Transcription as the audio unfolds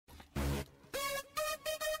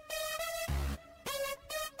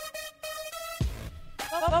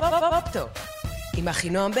פופטוק עם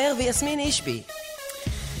אחינועם בר ויסמין אישבי.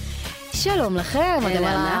 שלום לכם, אתם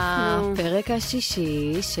על הפרק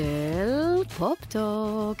השישי של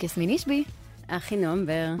פופטוק. יסמין אישבי. אחינועם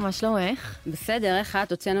בר. מה שלומך? בסדר, איך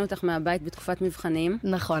את? הוצאנו אותך מהבית בתקופת מבחנים.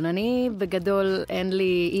 נכון, אני בגדול, אין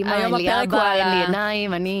לי אמא, אין לי אבא, אין לי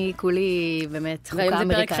עיניים, אני כולי באמת חוקה אמריקאית.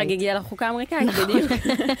 והיום זה פרק חגיגי על החוקה האמריקאית, בדיוק.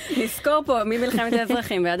 נזכור פה ממלחמת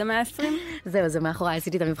האזרחים ועד המאה ה-20. זהו, זה מאחורי,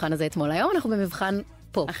 עשיתי את המבחן הזה אתמול. היום אנחנו במבחן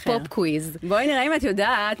פופ קוויז. בואי נראה אם את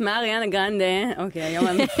יודעת מה אריאנה גרנדה. אוקיי, היום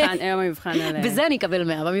המבחן עליה. בזה אני אקבל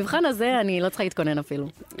 100. במבחן הזה אני לא צריכה להתכונן אפילו.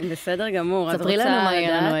 בסדר גמור. ספרי לנו מה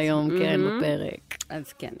יהיה לנו היום, כן, בפרק.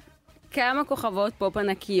 אז כן. כמה כוכבות פופ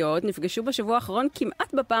ענקיות נפגשו בשבוע האחרון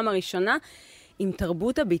כמעט בפעם הראשונה עם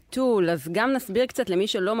תרבות הביטול. אז גם נסביר קצת למי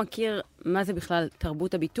שלא מכיר מה זה בכלל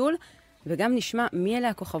תרבות הביטול, וגם נשמע מי אלה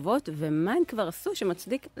הכוכבות ומה הן כבר עשו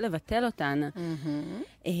שמצדיק לבטל אותן.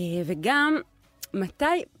 וגם מתי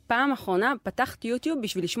פעם אחרונה פתחת יוטיוב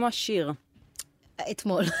בשביל לשמוע שיר?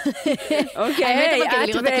 אתמול. אוקיי, האמת אבל כדי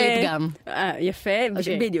לראות תקליט גם. יפה,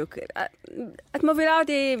 בדיוק. את מובילה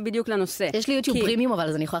אותי בדיוק לנושא. יש לי יוטיוב פרימיום, אבל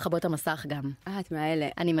אז אני יכולה לחבות את המסך גם. את מהאלה.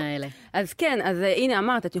 אני מהאלה. אז כן, אז הנה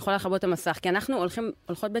אמרת, את יכולה לחבות את המסך, כי אנחנו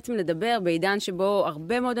הולכות בעצם לדבר בעידן שבו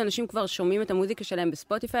הרבה מאוד אנשים כבר שומעים את המוזיקה שלהם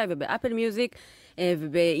בספוטיפיי ובאפל מיוזיק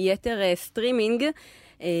וביתר סטרימינג.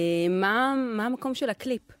 מה המקום של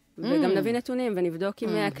הקליפ? וגם נביא נתונים ונבדוק אם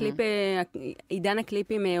עידן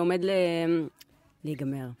הקליפים עומד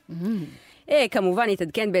להיגמר. כמובן,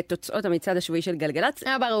 נתעדכן בתוצאות המצעד השבועי של גלגלצ.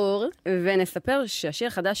 ברור. ונספר שהשיר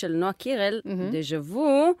החדש של נועה קירל,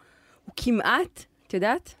 דז'וו, הוא כמעט, את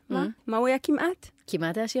יודעת? מה הוא היה כמעט?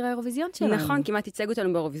 כמעט היה שיר האירוויזיון שלנו. נכון, כמעט ייצג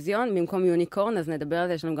אותנו באירוויזיון, במקום יוניקורן, אז נדבר על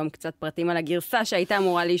זה, יש לנו גם קצת פרטים על הגרסה שהייתה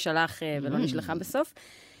אמורה להישלח ולא נשלחה בסוף.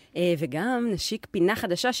 וגם נשיק פינה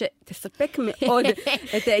חדשה שתספק מאוד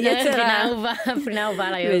את יצר הפינה אהובה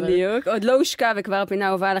על היום. בדיוק, עוד לא הושקע וכבר הפינה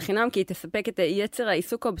אהובה על החינם, כי היא תספק את יצר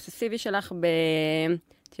העיסוק האובססיבי שלך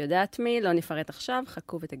את יודעת מי, לא נפרט עכשיו,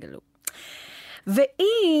 חכו ותגלו.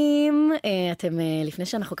 ואם אתם, לפני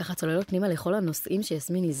שאנחנו ככה צוללות פנימה לכל הנושאים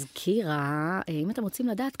שיסמין הזכירה, אם אתם רוצים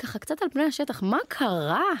לדעת ככה קצת על פני השטח, מה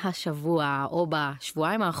קרה השבוע או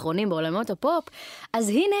בשבועיים האחרונים בעולמות הפופ, אז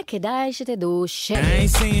הנה כדאי שתדעו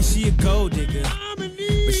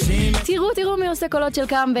תראו מי עושה קולות של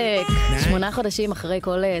קאמבק. 8 חודשים אחרי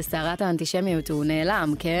כל סערת האנטישמיות הוא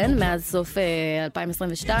נעלם, כן? מאז סוף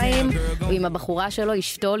 2022, הוא עם הבחורה שלו,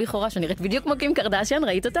 אשתו לכאורה, שנראית בדיוק כמו קים קרדשיאן,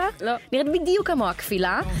 ראית אותה? לא. נראית בדיוק כמו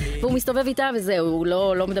הכפילה, והוא מסתובב איתה וזהו,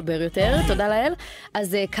 הוא לא מדבר יותר, תודה לאל.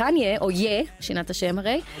 אז קניה, או שינת השם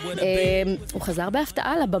הרי, הוא חזר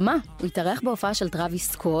בהפתעה לבמה. הוא התארח בהופעה של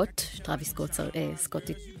טרוויס סקוט,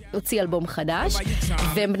 סקוטי, הוציא אלבום חדש,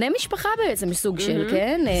 והם בני משפחה בעצם מסוג של,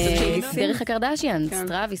 כן? דרך הקרדשיאן,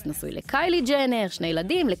 טרוויס נשוי לקיילי ג'נר, 2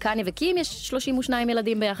 ילדים, לקניה וקים יש 32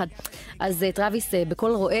 ילדים ביחד. אז טרוויס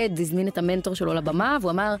בכל רועד הזמין את המנטור שלו לבמה,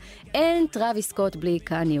 והוא אמר, אין טרוויס סקוט בלי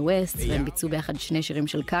קניה ווסט, והם ביצעו ביחד 2 שירים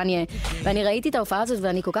של קניה, ואני ראיתי את ההופעה הזאת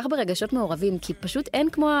ואני כל כך ברגשות מעורבים, כי פשוט אין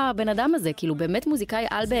כמו הבן אדם הזה, כאילו באמת מוזיקאי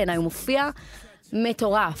על בעיניי, הוא מופיע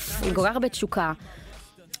מטורף, עם כל כך הרבה תשוקה.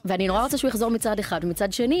 ואני נורא רוצה שהוא יחזור מצד אחד,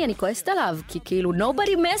 ומצד שני אני כועסת עליו, כי כאילו,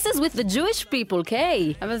 nobody messes with the Jewish people,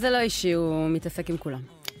 okay? אבל זה לא אישי, הוא מתעסק עם כולם.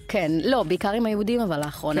 כן, לא, בעיקר עם היהודים, אבל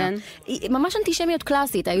לאחרונה. כן. ממש אנטישמיות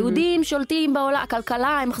קלאסית, היהודים שולטים בעולם,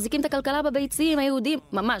 הכלכלה, הם מחזיקים את הכלכלה בביצים, היהודים,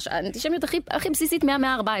 ממש, האנטישמיות הכי בסיסית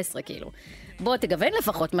מה-114, כאילו. בוא תגוון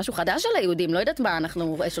לפחות משהו חדש על היהודים, לא יודעת מה,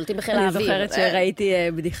 אנחנו שולטים בחיל האוויר. אני זוכרת שראיתי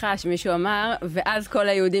בדיחה שמישהו אמר, ואז כל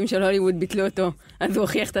היהודים של הוליווד ביטלו אותו, אז הוא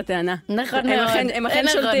הוכיח את הטענה. נכון מאוד. הם אכן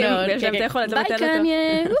שולטים, ויש להם את היכולת לבטל אותו. ביי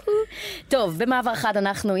קניה. טוב, במעבר חד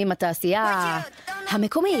אנחנו עם התעשייה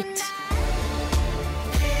המקומית.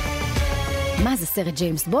 מה זה סרט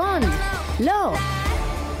ג'יימס בונד? לא.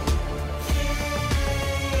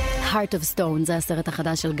 Heart of Stone, זה הסרט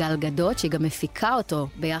החדש של גל גדות, שהיא גם מפיקה אותו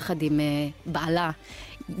ביחד עם בעלה,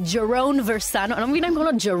 ג'רון ורסנו, אני לא מבינה אם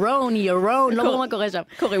קוראים לו ג'רון, ירון, לא ברור מה קורה שם.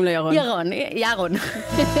 קוראים לו ירון. ירון.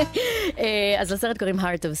 אז לסרט קוראים Heart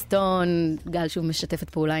of Stone, גל שוב משתפת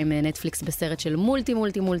פעולה עם נטפליקס בסרט של מולטי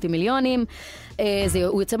מיליונים.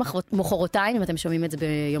 הוא יוצא מחרתיים, אם אתם שומעים את זה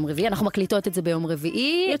ביום רביעי, אנחנו מקליטות את זה ביום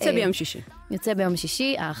רביעי. יוצא ביום שישי. יוצא ביום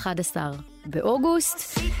שישי, ה-11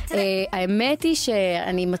 באוגוסט. האמת היא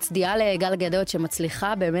שאני מצדיעה לגל גדות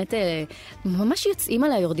שמצליחה באמת, ממש יוצאים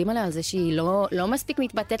עליה, יורדים עליה על זה שהיא לא מספיק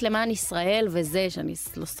מתבטאת למען ישראל, וזה שאני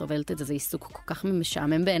לא סובלת את זה, זה עיסוק כל כך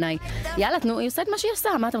משעמם בעיניי. יאללה, תנו, היא עושה את מה שהיא עושה,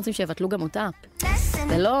 מה אתם רוצים שיבטלו גם אותה?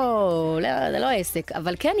 זה לא עסק,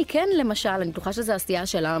 אבל כן, היא כן למשל, אני בטוחה שזה הסטייה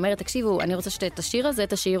שלה, אומרת, תקשיבו, אני רוצה שאת השיר הזה,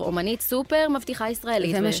 תשיר אומנית סופר מבטיחה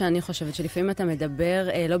ישראלית. זה מה שאני חושבת, שלפעמים אתה מדבר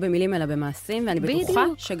לא במילים אלא במעשים, ואני בטוחה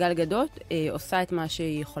שגל גדות עושה את מה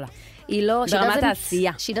שהיא יכולה. היא לא, ברמת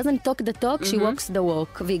העשייה. She doesn't talk the talk, she walks the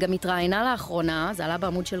walk, והיא גם התראיינה לאחרונה, זה עלה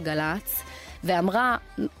בעמוד של גלץ, ואמרה,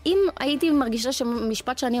 אם הייתי מרגישה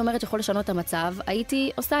שמשפט שאני אומרת יכול לשנות את המצב,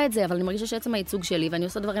 הייתי עושה את זה, אבל אני מרגישה שעצם הייצוג שלי, ואני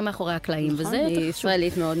עושה דברים מאחורי הקלעים, וזה... היא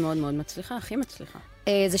ישראלית מאוד מאוד מאוד מצליחה, הכי מצליחה.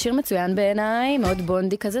 זה שיר מצוין בעיניי, מאוד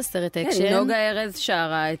בונדי כזה, סרט אקשן. נוגה ארז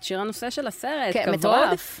שרה את שיר הנושא של הסרט, כן, כבוד.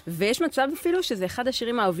 מטורף. ויש מצב אפילו שזה אחד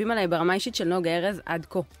השירים האהובים עליי ברמה אישית של נוגה ארז עד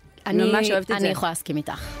כה. אני ממש אוהבת את זה. אני יכולה להסכים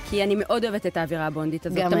איתך. כי אני מאוד אוהבת את האווירה הבונדית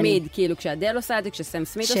הזאת. תמיד, כאילו, כשאדל עושה את זה, כשסם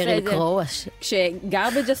סמית עושה את זה.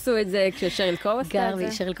 כשגרבג' עשו את זה, כששריל קרו עשתה את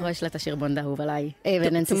זה. שריל קרו יש לה את השיר בונד אהוב עליי.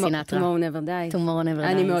 וננסי סינטרה. Tomorrow Never Dies. Tomorrow Never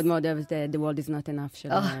Dies. אני מאוד מאוד אוהבת The World Is Not Enough של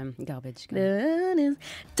גרבג'.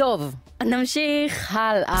 טוב, נמשיך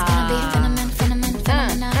הלאה.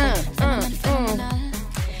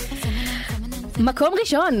 מקום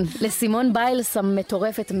ראשון לסימון ביילס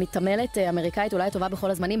המטורפת, מתעמלת אמריקאית, אולי טובה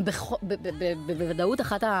בכל הזמנים, בוודאות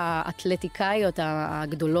אחת האתלטיקאיות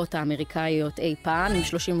הגדולות האמריקאיות אי פעם, עם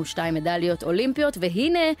 32 מדליות אולימפיות,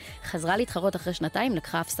 והנה חזרה להתחרות אחרי שנתיים,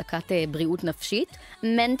 לקחה הפסקת בריאות נפשית,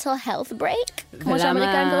 mental health break, כמו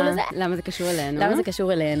שהאמריקאים קראו לזה. למה זה קשור אלינו? למה זה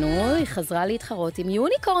קשור אלינו? היא חזרה להתחרות עם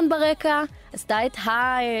יוניקורן ברקע, עשתה את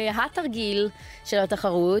התרגיל של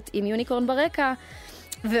התחרות עם יוניקורן ברקע,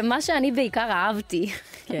 ומה שאני בעיקר אהבתי,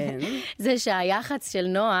 כן. זה שהיח"צ של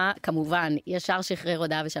נועה, כמובן, ישר שחרר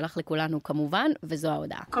הודעה ושלח לכולנו כמובן, וזו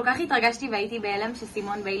ההודעה. כל כך התרגשתי והייתי בהלם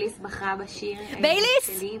שסימון בייליס בחרה בשיר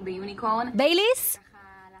שלי ביוניקורן.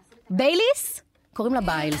 בייליס? קוראים לה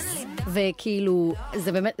ביילס. וכאילו,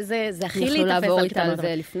 זה באמת, זה הכי להתאפס יכלו לעבור איתה על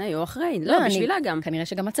זה לפני או אחרי, לא, בשבילה גם. כנראה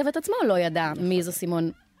שגם הצוות עצמו לא ידע מי זו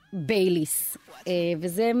סימון בייליס.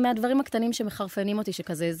 וזה מהדברים הקטנים שמחרפנים אותי,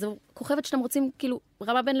 שכזה, זו כוכבת שאתם רוצים, כאילו,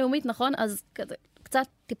 רמה בינלאומית, נכון? אז כזה, קצת,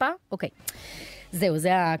 טיפה? אוקיי. זהו,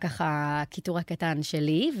 זה ככה הכיתור הקטן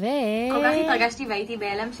שלי, כל כך התרגשתי והייתי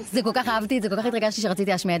בהלם זה כל כך אהבתי את זה, כל כך התרגשתי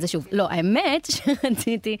שרציתי להשמיע את זה שוב. לא, האמת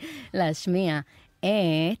שרציתי להשמיע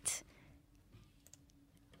את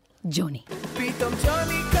ג'וני. פתאום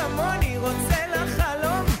ג'וני כמוני רוצה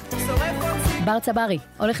לחלום, שורף רוצים. בר צברי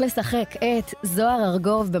הולך לשחק את זוהר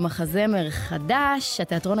ארגוב במחזמר חדש.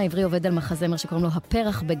 התיאטרון העברי עובד על מחזמר שקוראים לו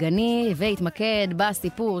הפרח בגני, והתמקד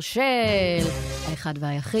בסיפור של האחד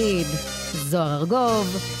והיחיד, זוהר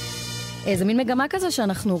ארגוב. איזה מין מגמה כזו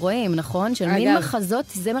שאנחנו רואים, נכון? של מין מחזות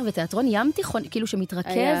זמר ותיאטרון ים תיכון, כאילו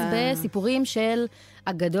שמתרכז בסיפורים של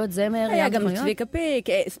אגדות זמר. היה גם צביקה פיק,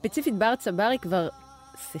 ספציפית בר צברי כבר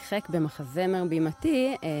שיחק במחזמר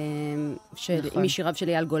בימתי, משיריו של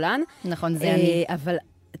אייל גולן. נכון, זה אני. אבל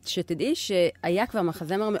שתדעי שהיה כבר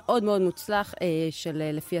מחזמר מאוד מאוד מוצלח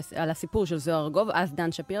על הסיפור של זוהר ארגוב, אז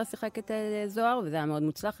דן שפירה שיחק את זוהר, וזה היה מאוד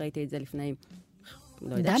מוצלח, ראיתי את זה לפני...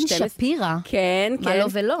 דן שפירה? כן, כן. מה לא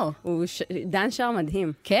ולא? דן שר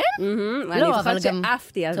מדהים. כן? אני זוכרת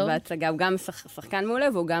שאהבתי אז בהצגה, הוא גם שחקן מעולה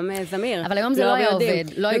והוא גם זמיר. אבל היום זה לא היה עובד,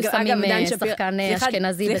 לא היו שמים שחקן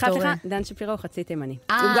אשכנזי בתור... סליחה, דן שפירה הוא חצי תימני.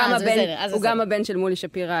 הוא גם הבן של מולי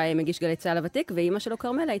שפירה, מגיש גלי צהל הוותיק, ואימא שלו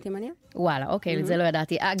קרמלה, היא תימניה. וואלה, אוקיי, זה לא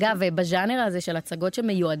ידעתי. אגב, בז'אנר הזה של הצגות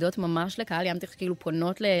שמיועדות ממש לקהל, ים כאילו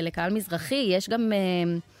פונות לקהל מזרחי, יש גם...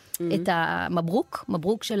 את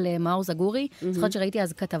המברוק של מאור זגורי. זוכרת שראיתי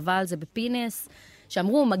אז כתבה על זה בפינס,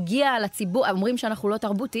 שאמרו, מגיע לציבור, אומרים שאנחנו לא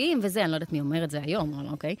תרבותיים, וזה, אני לא יודעת מי אומר את זה היום,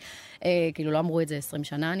 אוקיי? כאילו לא אמרו את זה 20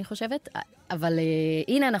 שנה, אני חושבת. אבל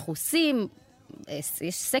הנה אנחנו עושים,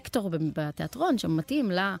 יש סקטור בתיאטרון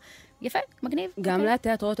שמתאים יפה, מגניב. גם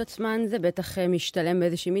לתיאטרות עצמן זה בטח משתלם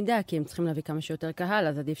באיזושהי מידה, כי הם צריכים להביא כמה שיותר קהל,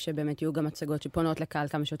 אז עדיף שבאמת יהיו גם הצגות שפונות לקהל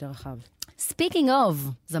כמה שיותר רחב. Speaking of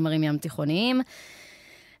זמרים ים תיכוניים,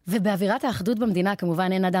 ובאווירת האחדות במדינה,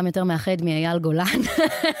 כמובן, אין אדם יותר מאחד מאייל גולן.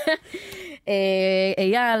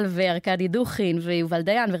 אייל וארקדי דוכין ויובל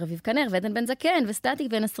דיין ורביב כנר ועדן בן זקן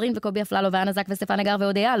וסטטיק ונסרין וקובי אפללו ואנה זק וסטפן אגר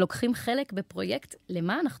ועוד אייל לוקחים חלק בפרויקט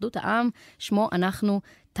למען אחדות העם, שמו אנחנו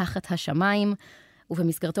תחת השמיים.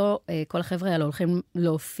 ובמסגרתו כל החבר'ה האלה הולכים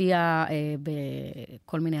להופיע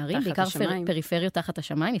בכל מיני ערים, בעיקר פריפריות תחת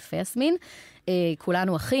השמיים, יפה יסמין.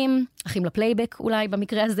 כולנו אחים לפלייבק אולי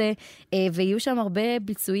במקרה הזה, ויהיו שם הרבה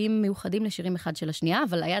ביצועים מיוחדים לשירים אחד של השנייה,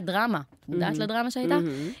 אבל היה דרמה, מודעת לדרמה שהייתה?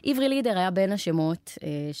 עברי לידר היה בין השמות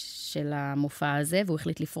של המופע הזה, והוא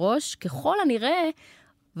החליט לפרוש, ככל הנראה,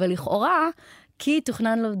 ולכאורה, כי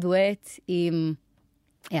תוכנן לו דואט עם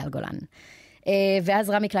אייל גולן. ואז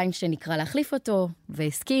רמי קליינשטיין נקרא להחליף אותו,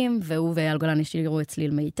 והסכים, והוא ואייל גולן השאירו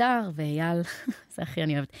צליל מיתר, ואייל, זה הכי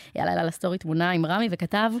אני אוהבת, אייל עלה לסטורי תמונה עם רמי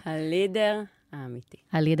וכתב, הלידר האמיתי.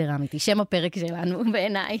 הלידר האמיתי, שם הפרק שלנו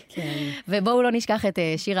בעיניי. כן. ובואו לא נשכח את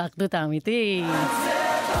שיר האחדות האמיתי.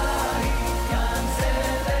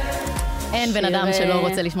 אין בן אדם שלא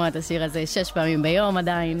רוצה לשמוע את השיר הזה 6 פעמים ביום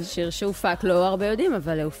עדיין. שיר שהופק, לא הרבה יודעים,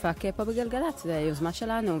 אבל הופק פה בגלגלת. זה יוזמה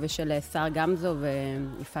שלנו ושל שר גמזו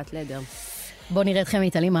ויפת לדר. בואו נראה אתכם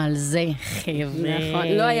מתעלים על זה, חבר'ה. נכון,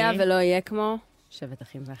 לא היה ולא יהיה כמו שבט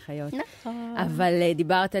אחים ואחיות. נכון. אבל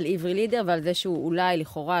דיברת על עברי לידר ועל זה שהוא אולי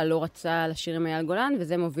לכאורה לא רצה לשיר עם אייל גולן,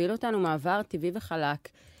 וזה מוביל אותנו מעבר טבעי וחלק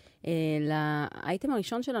לאייטם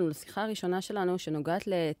הראשון שלנו, לשיחה הראשונה שלנו, שנוגעת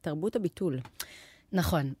לתרבות הביטול.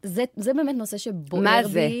 נכון. זה באמת נושא שבוער מה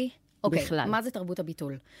בי. זה בכלל? מה זה תרבות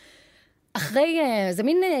הביטול? אחרי, זה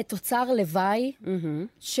מין תוצר לוואי,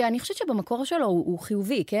 שאני חושבת שבמקור שלו הוא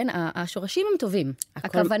חיובי, כן? השורשים הם טובים.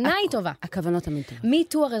 הכוונה היא טובה. הכוונות תמיד טובה.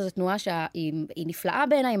 מיטו הרי זו תנועה שהיא נפלאה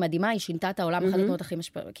בעיניי, היא מדהימה, היא שינתה את העולם, אחת התנועות הכי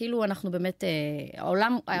משפעות. כאילו אנחנו באמת,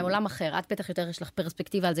 העולם אחר, את בטח יותר יש לך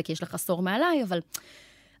פרספקטיבה על זה, כי יש לך עשור מעליי, אבל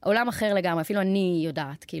העולם אחר לגמרי, אפילו אני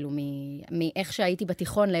יודעת, כאילו, מאיך שהייתי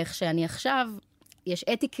בתיכון לאיך שאני עכשיו, יש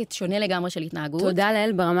אתיקט שונה לגמרי של התנהגות. תודה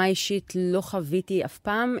לאל, ברמה אישית לא חוויתי אף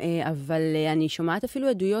פעם, אבל אני שומעת אפילו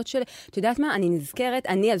עדויות של, את יודעת מה, אני נזכרת,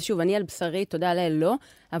 אני על בשרי, תודה לאל לא,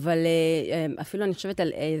 אבל אפילו אני חושבת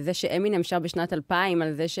על זה שאמינם שר בשנת 2000,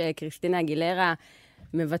 על זה שקריסטינה אגילרה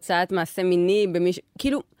מבצעת מעשה מיני,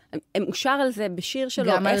 כאילו, הם אושר על זה בשיר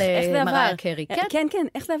שלו, גם איך זה עבר? מריה קרי. כן,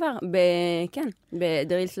 איך זה עבר?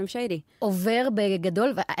 בדריל סלם שיידי. עובר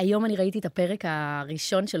בגדול, והיום אני ראיתי את הפרק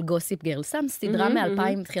הראשון של גוסיפ גרל, שם סדרה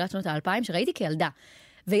מ-2000, תחילת שנות ה-2000, שראיתי כילדה.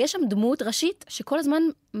 ויש שם דמות ראשית שכל הזמן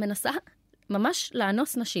מנסה ממש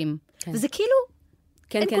לאנוס נשים. וזה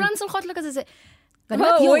כאילו, את כולן סולחות לכזה, זה...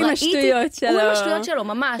 הוא עם השטויות שלו. הוא עם השטויות שלו,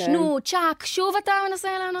 ממש. נו, צ'אק, שוב אתה מנסה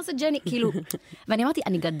לאנוס את ג'ני. כאילו, ואני אמרתי,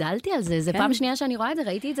 אני גדלתי על זה, זה פעם שנייה שאני רואה את זה,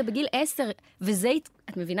 ראיתי את זה בגיל 10, וזה,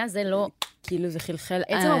 את מבינה, זה לא... כאילו זה חלחל...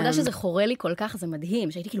 עצם העובדה שזה חורה לי כל כך, זה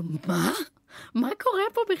מדהים, שהייתי כאילו, מה קורה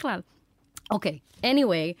פה בכלל? אוקיי,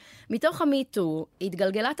 anyway, מתוך המיטו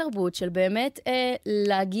התגלגלה תרבות של באמת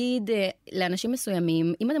להגיד לאנשים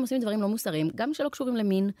מסוימים, אם אתם עושים דברים לא מוסריים, גם שלא קשורים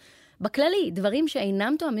למין, בכללי, דברים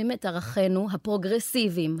שאינם תואמים את ערכינו,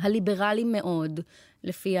 הפרוגרסיביים, הליברליים מאוד,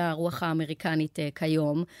 לפי הרוח האמריקנית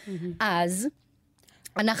כיום, אז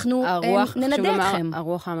אנחנו ננדה אתכם.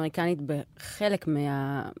 הרוח האמריקנית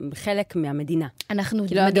בחלק מהמדינה. אנחנו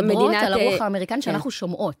מדברות על הרוח האמריקנית שאנחנו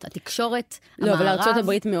שומעות, התקשורת, המערב. לא, אבל ארצות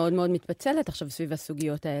הברית מאוד מאוד מתפצלת עכשיו סביב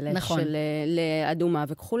הסוגיות האלה. של לאדומה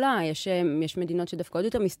וכחולה. יש מדינות שדווקא עוד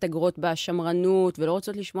יותר מסתגרות בשמרנות, ולא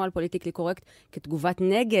רוצות לשמוע על פוליטיקלי קורקט כתגובת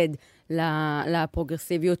נגד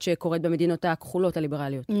לפרוגרסיביות שקורית במדינות הכחולות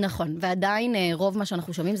הליברליות. נכון, ועדיין רוב מה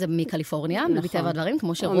שאנחנו שומעים זה מקליפורניה, מטבע הדברים,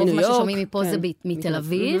 כמו שרוב מה ששומעים מפה זה מתל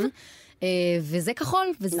אביב, וזה כחול,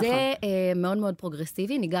 וזה מאוד מאוד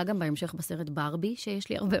פרוגרסיבי. ניגע גם בהמשך בסרט ברבי, שיש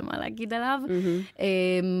לי הרבה מה להגיד עליו,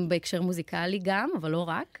 בהקשר מוזיקלי גם, אבל לא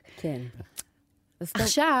רק. כן.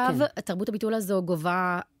 עכשיו, תרבות הביטול הזו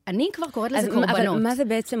גובה... אני כבר קוראת לזה קורבנות. אבל מה זה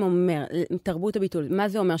בעצם אומר, תרבות הביטול? מה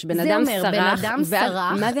זה אומר? שבן אדם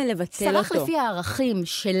סרח, מה זה לבטל אותו? סרח לפי הערכים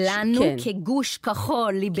שלנו כגוש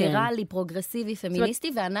כחול, ליברלי, פרוגרסיבי,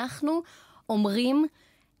 פמיניסטי, ואנחנו אומרים,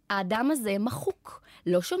 האדם הזה מחוק.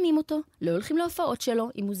 לא שומעים אותו, לא הולכים להופעות שלו,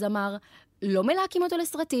 אם הוא זמר, לא מלהקים אותו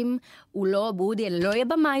לסרטים, הוא לא בודי, לא יהיה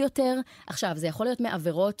במה יותר. עכשיו, זה יכול להיות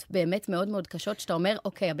מעבירות באמת מאוד מאוד קשות, שאתה אומר,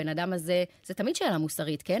 אוקיי, הבן אדם הזה, זה תמיד שאלה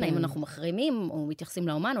מוסרית, כן? האם אנחנו מחרימים, או מתייחסים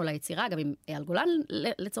לאומן, או ליצירה, גם עם אייל גולן,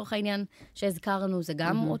 לצורך העניין, שהזכרנו, זה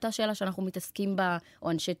גם אותה שאלה שאנחנו מתעסקים בה,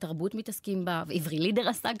 או אנשי תרבות מתעסקים בה, ועברי לידר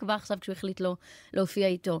עסק בה עכשיו, כשהוא החליט להופיע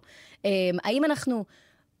איתו. האם אנחנו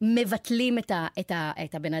מבטלים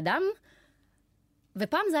את הבן אדם?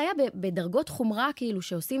 ופעם זה היה בדרגות חומרה, כאילו,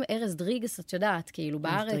 שעושים ארז דריגס, את יודעת, כאילו,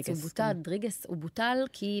 בארץ הוא בוטל, דריגס הוא בוטל,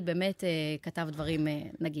 כי באמת כתב דברים,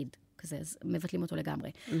 נגיד, כזה, אז מבטלים אותו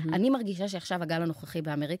לגמרי. אני מרגישה שעכשיו הגל הנוכחי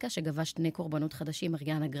באמריקה, שגבה 2 קורבנות חדשים,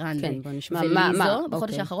 אריאנה גרנדה וליזו,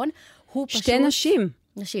 בחודש האחרון, הוא פשוט... 2 נשים.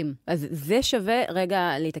 נשים. אז זה שווה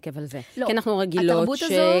רגע להתעכב על זה. לא. כי אנחנו רגילות התרבות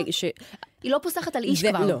הזו, היא לא פוסחת על איש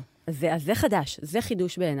כבר. לא. אז זה חדש, זה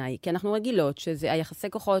חידוש בעיניי. כי אנחנו רגילות שהיחסי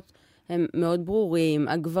כוחות הם מאוד ברורים,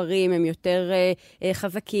 הגברים הם יותר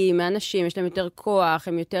חזקים מהנשים, יש להם יותר כוח,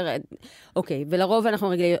 הם יותר... אוקיי, ולרוב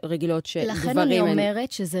אנחנו רגילות שגברים... לכן אני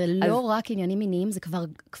אומרת שזה לא רק עניינים מיניים, זה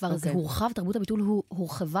כבר זה הורחב, תרבות הביטול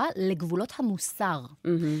הורחבה לגבולות המוסר.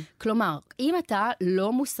 כלומר, אם אתה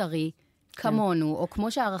לא מוסרי כמונו, או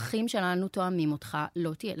כמו שהערכים שלנו תואמים אותך,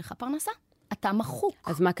 לא תהיה לך פרנסה. אתה מחוק.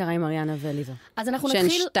 אז מה קרה עם אריאנה וליזו? אז אנחנו נתחיל...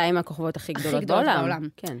 שהן 2 הכוכבות הכי גדולות בעולם.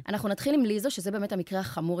 כן. אנחנו נתחיל עם ליזו, שזה באמת המקרה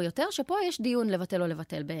החמור יותר, שפה יש דיון לבטל או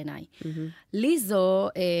לבטל בעיניי. ליזו,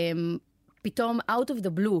 פתאום, out of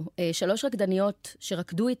the blue, 3 רקדניות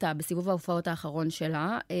שרקדו איתה בסיבוב ההופעות האחרון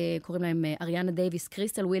שלה, קוראים להם אריאנה דייביס,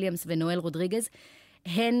 קריסטל וויליאמס ונואל רודריגז,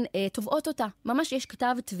 הן תובעות אותה. ממש יש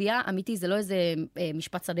כתב תביעה אמיתי, זה לא איזה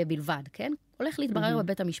משפט שדה בלבד, כן? הולך להתברר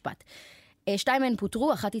בבית המשפט. 2 מהן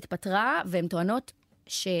פוטרו, 1 התפטרה, והן טוענות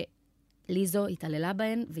שליזו התעללה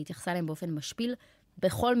בהן והתייחסה להן באופן משפיל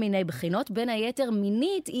בכל מיני בחינות. בין היתר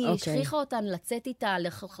מינית, היא הכריחה אותן לצאת איתה,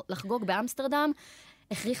 לחגוג באמסטרדם,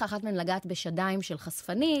 הכריחה אחת מהן לגעת בשדיים של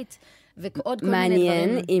חשפנית, ועוד כל מיני דברים.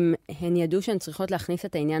 מעניין אם הן ידעו שהן צריכות להכניס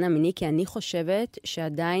את העניין המיני, כי אני חושבת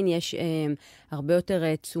שעדיין יש הרבה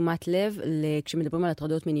יותר תשומת לב, כשמדברים על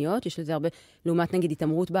הטרדות מיניות, יש לזה הרבה, לעומת נגיד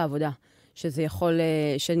התאמרות בעבודה. שזה יכול,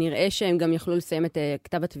 שנראה שהם גם יכלו לסיים את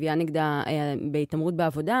כתב התביעה נגדה בהתאמרות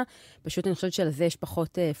בעבודה, פשוט אני חושבת שלזה יש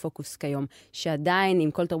פחות פוקוס כיום. שעדיין,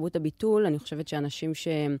 עם כל תרבות הביטול, אני חושבת שאנשים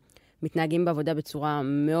שמתנהגים בעבודה בצורה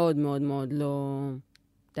מאוד מאוד מאוד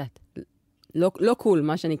לא קול,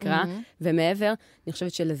 מה שנקרא, ומעבר, אני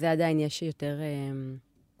חושבת שלזה עדיין יש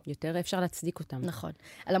יותר אפשר להצדיק אותם. נכון.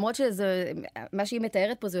 למרות שזה, מה שהיא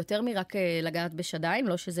מתארת פה זה יותר מרק לגעת בשדיים,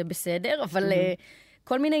 לא שזה בסדר, אבל...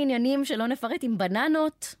 כל מיני עניינים שלא נפרט עם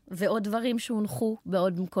בננות, ועוד דברים שהונחו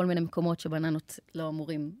בעוד כל מיני מקומות שבננות לא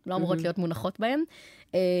אמורות להיות מונחות בהם.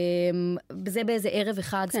 זה באיזה ערב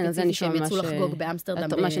אחד ספציפי שהם יצאו לחגוג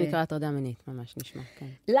באמסטרדם. מה שנקרא הטרדה מינית, ממש נשמע.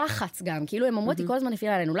 לחץ גם, כאילו הם אומרות, היא כל הזמן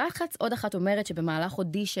הפעילה עלינו לחץ. עוד אחת אומרת שבמהלך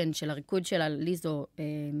אודישן של הריקוד שלה, ליזו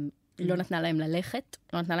לא נתנה להם ללכת,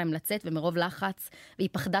 לא נתנה להם לצאת, ומרוב לחץ, והיא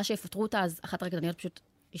פחדה שיפטרו אותה, אז אחת הרקדניות פשוט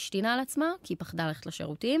השתינה על עצמה, כי היא פחדה ללכת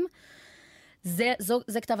לשירותים.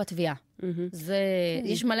 זה כתב התביעה.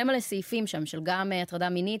 יש מלא סעיפים שם, של גם הטרדה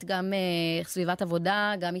מינית, גם סביבת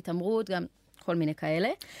עבודה, גם התאמרות, גם כל מיני כאלה.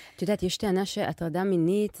 את יודעת, יש טענה שהטרדה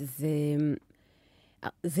מינית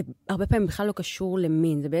זה הרבה פעמים בכלל לא קשור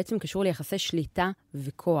למין, זה בעצם קשור ליחסי שליטה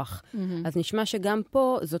וכוח. אז נשמע שגם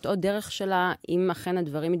פה זאת עוד דרך שלה, אם אכן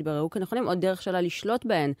הדברים יתבררו כנכונים, עוד דרך שלה לשלוט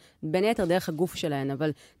בהן, בין היתר דרך הגוף שלהן,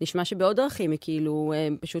 אבל נשמע שבעוד דרכים היא כאילו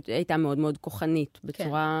פשוט הייתה מאוד מאוד כוחנית,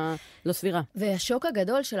 בצורה לא סבירה. והשוק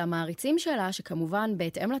הגדול של המעריצים שלה, שכמובן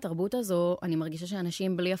בהתאם לתרבות הזו, אני מרגישה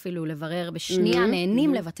שאנשים בלי אפילו לברר בשנייה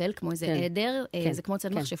נהנים לבטל, כמו איזה עדר, זה כמו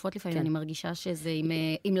צד מכשפות לפעמים, אני מרגישה שזה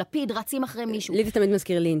עם לפיד רצים אחרי מישהו. לי זה תמיד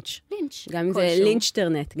מזכיר לינץ'. גם אם זה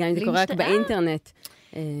לינצ'טרנט, גם אם זה קורה רק באינטרנט.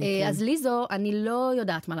 אז ליזו, אני לא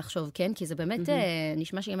יודעת מה לחשוב, כן? כי זה באמת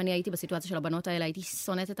נשמע שאם אני הייתי בסיטואציה של הבנות האלה, הייתי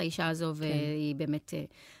שונאת את האישה הזו, והיא באמת...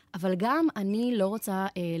 אבל גם אני לא רוצה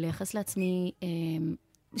לייחס לעצמי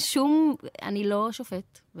אני לא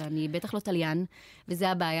שופט, ואני בטח לא טליין, וזה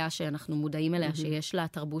הבעיה שאנחנו מודעים אליה, שיש לה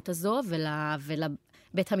התרבות הזו,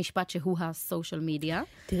 בית המשפט שהוא הסושיאל מדיה.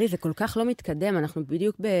 תראי, זה כל כך לא מתקדם. אנחנו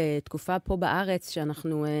בדיוק בתקופה פה בארץ,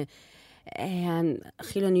 שאנחנו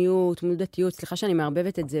חילוניות, מודעתיות, סליחה שאני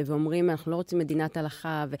מערבבת את זה, ואומרים, אנחנו לא רוצים מדינת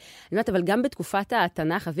הלכה. אני יודעת, אבל גם בתקופת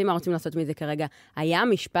התנ"ך, אז מה רוצים לעשות מזה כרגע? היה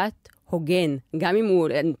משפט הוגן, גם אם הוא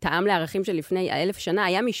טעם לערכים של לפני 1000 שנה,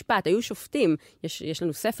 היה משפט, היו שופטים, יש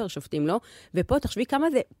לנו ספר שופטים, לא? ופה תחשבי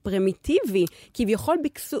כמה זה פרימיטיבי, כביכול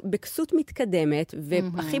בכסות מתקדמת,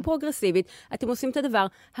 והכי פרוגרסיבית, אתם עושים את הדבר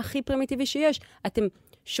הכי פרימיטיבי שיש. אתם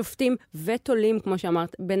שופטים ותולים, כמו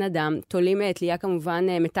שאמרת, בן אדם, תולים תלייה כמובן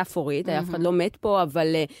מטאפורית, אף אחד לא מת פה,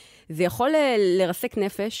 אבל זה יכול לרסק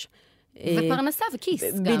נפש. ופרנסה וכיס.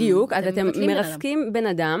 בדיוק, אז אתם מרסקים בן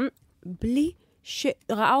אדם בלי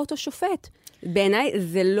שראה אותו שופט. בעיניי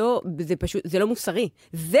זה לא מוסרי.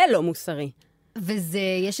 זה לא מוסרי. וזה,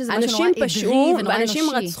 יש איזה משהו נורא עדרי ונורא אנושי. אנשים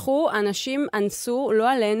רצחו, אנשים אנסו,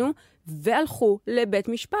 לא עלינו, והלכו לבית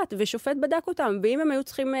משפט, ושופט בדק אותם. ואם הם היו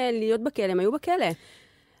צריכים להיות בכלא, הם היו בכלא.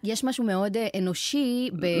 יש משהו מאוד אנושי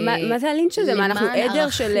מה זה הלינץ' הזה? מה, אנחנו עדר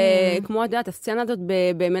של, כמו את יודעת, הסצנה הזאת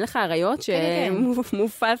במלך האריות,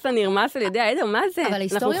 שמופס הנרמס על ידי העדר, מה זה? אבל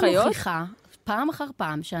ההיסטוריה מוכיחה, פעם אחר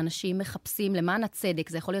פעם שאנשים מחפשים למען הצדק,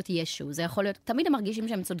 זה יכול להיות ישו, זה יכול להיות, תמיד הם מרגישים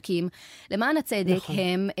שהם צודקים, למען הצדק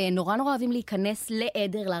הם נורא נורא אוהבים להיכנס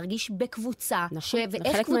לעדר, להרגיש בקבוצה,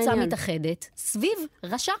 ואיך קבוצה מתאחדת, סביב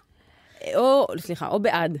רשע. או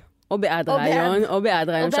בעד. או בעד רעיון, או בעד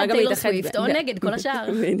רעיון. או בעד טיילור סוויפט, או נגד כל השאר.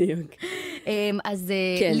 בדיוק. אז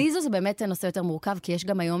ליזו זה באמת נושא יותר מורכב, כי יש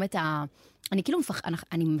גם היום את ה... אני כאילו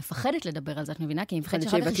אני מפחדת לדבר על זה, את מבינה? כי אני מפחדת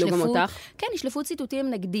שאחר כך ישלפו... כן, ישלפו ציטוטים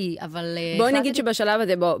נגדי, אבל... בואי נגיד שבשלב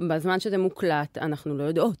הזה, בזמן שזה מוקלט, אנחנו לא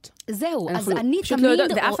יודעות. זהו, אז אני תמיד... לא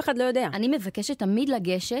יודעות, ואף אחד לא יודע. אני מבקשת תמיד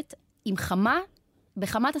לגשת עם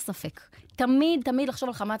בחמת הספק. תמיד לחשוב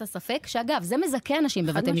על חמת הספק, שאגב, זה מזכה אנשים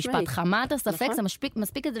בבתי משפט. חמת הספק זה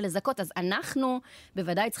מספיק את זה לזכות, אז אנחנו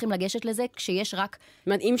בוודאי צריכים לגשת לזה כשיש רק... זאת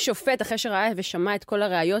אומרת, אם שופט אחרי שראה ושמע את כל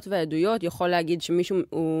הראיות והעדויות, יכול להגיד שמישהו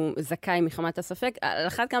הוא זכאי מחמת הספק, על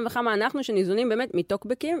אחת כמה וכמה אנחנו שניזונים באמת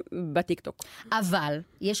מטוקבקים בטיקטוק. אבל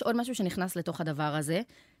יש עוד משהו שנכנס לתוך הדבר הזה,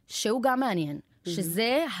 שהוא גם מעניין,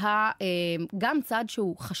 שזה גם צעד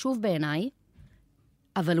שהוא חשוב בעיניי,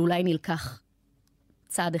 אבל אולי נלקח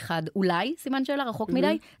צעד אחד, אולי, סימן שאלה רחוק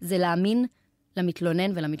מדי, זה להאמין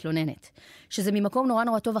למתלונן ולמתלוננת. שזה ממקום נורא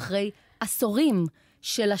נורא טוב אחרי עשורים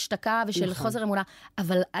של השתקה ושל חוסר אמונה.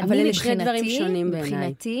 אבל אני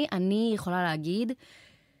מבחינתי, אני יכולה להגיד,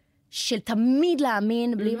 שתמיד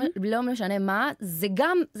להאמין, בלי לא משנה מה, זה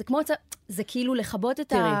גם, זה כמו, זה כאילו לחבות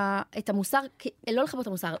את המוסר, לא לחבות את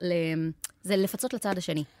המוסר, זה לפצות לצד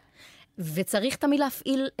השני. וצריך תמיד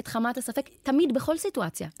להפעיל את חמת הספק, תמיד בכל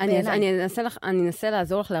סיטואציה. אני אנסה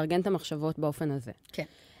לעזור לך לארגן את המחשבות באופן הזה. כן.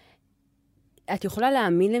 את יכולה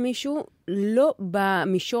להאמין למישהו לא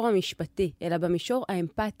במישור המשפטי, אלא במישור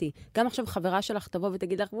האמפתי. גם עכשיו חברה שלך תבוא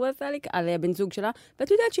ותגיד לך, והוא עשה לי על הבן זוג שלה,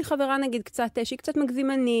 ואת יודעת שהיא חברה נגיד קצת, שהיא קצת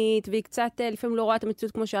מגזימנית, והיא קצת לפעמים לא רואה את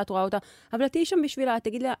המציאות כמו שאת רואה אותה, אבל תהיי שם בשבילה,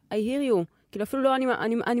 תגיד לה, I hear you. כאילו אפילו לא,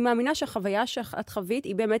 אני מאמינה שהחוויה שאת חווית,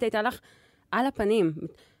 היא באמת הייתה לך על הפנים.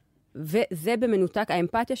 וזה במנותק,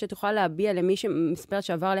 האמפתיה שתוכל להביע למי שמספרת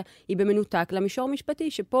שעבר עליה, היא במנותק למישור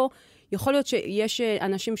משפטי, שפה יכול להיות שיש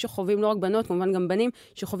אנשים שחווים, לא רק בנות, כמובן גם בנים,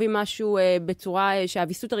 שחווים משהו בצורה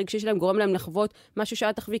שהוויסות הרגשי שלהם גורם להם לחוות משהו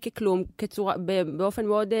שאת תחווי ככלום, באופן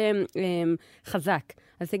מאוד חזק.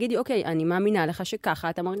 אז תגידי, אוקיי, אני מאמינה לך שככה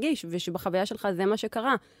אתה מרגיש, ושבחוויה שלך זה מה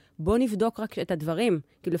שקרה. בוא נבדוק רק את הדברים,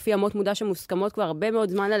 כי לפי אמות מודע שמוסכמות כבר הרבה מאוד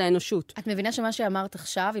זמן על האנושות. את מבינה שמה שאמרת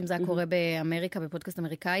עכשיו, אם זה היה קורה באמריקה, בפודקאסט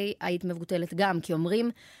אמריקאי, היית מבוטלת גם, כי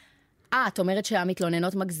אומרים, את אומרת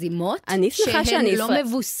שהמתלוננות מגזימות, שהן לא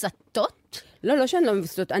מבוסתות? לא שהן לא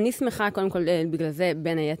מבוסתות. אני שמחה, קודם כל, בגלל זה,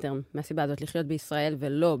 בין היתר, מהסיבה הזאת, לחיות בישראל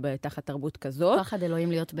ולא בתחת תרבות כזאת. פחד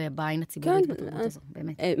אלוהים להיות בעין הציבורית בתרבות הזאת,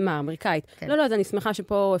 באמת. מה, אמריקאית? לא, אז אני שמחה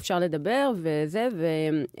שפה אפשר לדבר, וזה,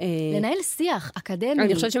 לנהל שיח אקדמי.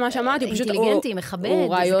 אני חושבת שמה שאמרתי, פשוט אינטליגנטי, מכבד,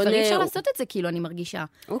 כבר אי אפשר לעשות את זה, כאילו, אני מרגישה.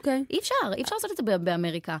 אוקיי. אי אפשר לעשות את זה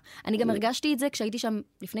באמריקה. אני גם הרגשתי את זה כשהייתי שם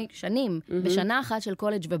לפני שנים, בשנה אחת של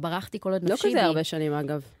קולג' וברחתי כל עוד נפשי. לא כזה הרבה שנים,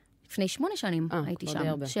 אגב. לפני 8 שנים הייתי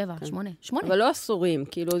שם, 7, 8. אבל לא עשורים,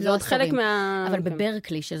 כאילו, זה עוד חלק מה... אבל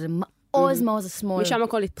בברקלי, שזה מעוז השמאל. משם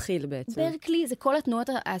הכל התחיל בעצם. ברקלי, זה כל התנועות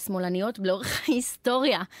השמאלניות לאורך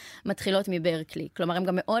ההיסטוריה מתחילות מברקלי. כלומר, הם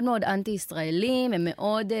גם מאוד מאוד אנטי-ישראלים, הם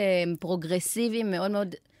מאוד פרוגרסיביים, מאוד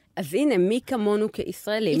מאוד... אז הנה, מי כמונו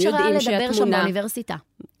כישראלים? אי אפשר היה לדבר שם באוניברסיטה.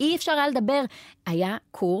 אי אפשר היה לדבר. היה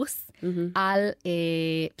קורס על...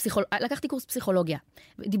 לקחתי קורס פסיכולוגיה.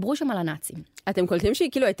 דיברו שם על הנאצים. אתם קולטים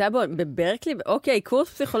שהיא כאילו הייתה בברקלי? אוקיי, קורס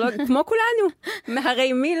פסיכולוגיה, כמו כולנו.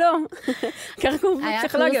 הרי מי לא? ככה קורס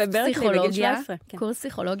פסיכולוגיה בברקלי בגיל 17. קורס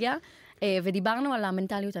פסיכולוגיה, ודיברנו על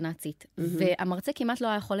המנטליות הנאצית. והמרצה כמעט לא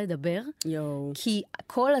היה יכול לדבר, כי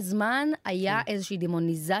כל הזמן היה איזושהי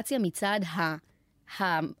דמוניזציה מצד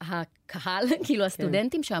הקהל, כאילו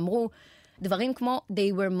הסטודנטים שאמרו דברים כמו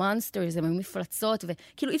they were monsters, הם היו מפלצות,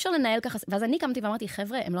 וכאילו אי אפשר לנהל ככה, ואז אני קמתי ואמרתי,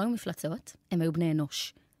 חבר'ה, הם לא היו מפלצות, הם היו בני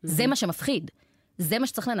אנוש. זה מה שמפחיד. זה מה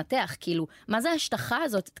שצריך לנתח, כאילו, מה זה ההשטחה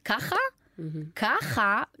הזאת? ככה?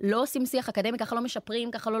 ככה לא עושים שיח אקדמי, ככה לא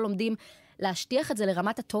משפרים, ככה לא לומדים. להשטיח את זה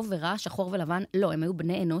לרמת הטוב ורע, שחור ולבן, לא, הם היו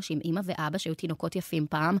בני אנוש עם אמא ואבא שהיו תינוקות יפים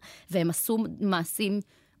פעם, והם עשו מעשים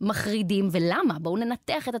מחרידים, ולמה? בואו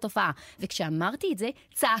ננתח את התופעה. וכשאמרתי את זה,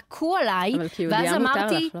 צעקו עליי, ואז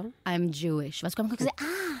אמרתי, I'm Jewish. ואז כולם כזה,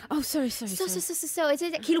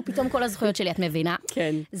 sorry. כאילו פתאום כל הזכויות שלי, את מבינה?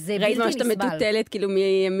 כן. זה ראית מה שאתה מטוטלת, כאילו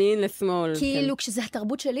מימין לשמאל. כאילו, כשזה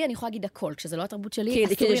התרבות שלי, אני יכולה להגיד הכל. כשזה לא התרבות שלי,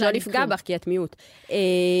 כאילו שלא נפגע בך, כי את מיעוט.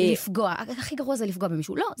 לפגוע. הכי גרוע זה לפגוע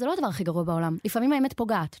במישהו. לא, זה לא הדבר הכי גרוע בעולם. לפעמים האמת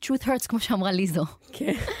פוגעת. Truth hurts, כמו שאמרה ליזו.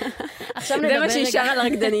 כן. זה מה שישר על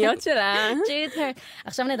הרקדניות שלה.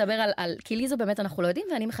 עכשיו נדבר על, כי ליזו באמת אנחנו לא יודעים,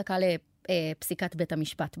 ואני מחכה לפסיקת בית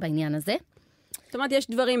המשפט בעניין הזה. זאת אומרת, יש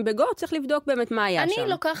דברים בגו, צריך לבדוק באמת מה היה שם. אני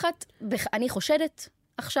לוקחת, אני חושדת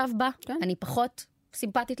עכשיו בה, אני פחות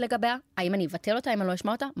סימפטית לגביה. האם אני אבטל אותה, האם אני לא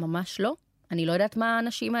אשמע אותה? ממש לא. אני לא יודעת מה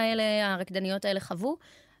האנשים האלה, הרקדניות האלה חוו.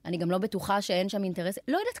 אני גם לא בטוחה שאין שם אינטרס.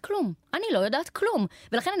 לא יודעת כלום. אני לא יודעת כלום.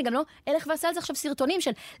 ולכן אני גם לא אלך ועשה על זה עכשיו סרטונים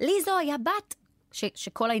של ליזו היה בת,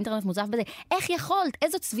 שכל האינטרנט מוזף בזה. איך יכולת?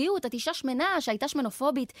 איזו צביעות? את אישה שמנה שהייתה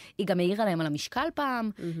שמנופובית. היא גם העירה להם על המשקל פעם,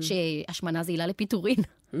 שהשמנה זה עילה לפיטורין.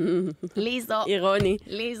 ליזו. אירוני.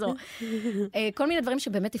 ליזו. כל מיני דברים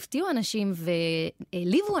שבאמת הפתיעו אנשים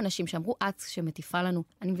וליוו אנשים שאמרו, את שמטיפה לנו.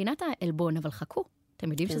 אני מבינה את העלבון, אבל חכו.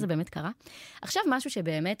 אתם יודעים שזה באמת קרה? עכשיו משהו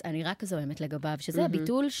שבאמת אני רק זוהמת לגביו, שזה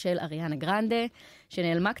הביטול של אריאנה גרנדה,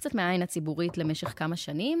 שנעלמה קצת מהעין הציבורית למשך כמה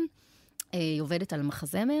שנים. היא עובדת על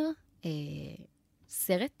מחזמר,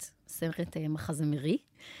 סרט מחזמרי,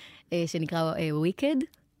 שנקרא וויקד,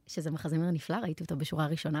 שזה מחזמר נפלא, ראיתי אותו בשורה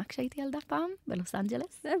הראשונה כשהייתי ילדה פעם, בלוס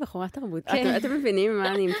אנג'לס. זה בחורה תרבות. אתם מבינים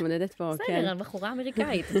מה אני מתמודדת פה, כן. בסדר, בחורה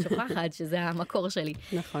אמריקאית, שוכחת שזה המקור שלי.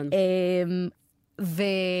 נכון.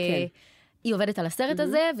 היא עובדת על הסרט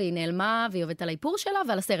הזה, והיא נעלמה, והיא עובדת על האיפור שלה,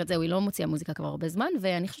 ועל הסרט זהו, היא לא מוציאה מוזיקה כבר הרבה זמן,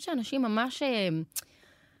 ואני חושבת שאנשים ממש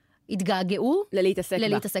התגעגעו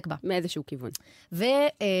ללהתעסק בה. מאיזשהו כיוון.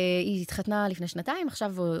 והיא התחתנה לפני שנתיים,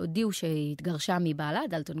 עכשיו הודיעו שהיא התגרשה מבעלה,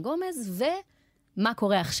 דלטון גומז, ומה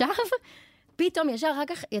קורה עכשיו? פתאום ישר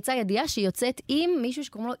אחר כך יצאה ידיעה שהיא יוצאת עם מישהו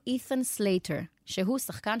שקוראים לו אית'ן סלייטר, שהוא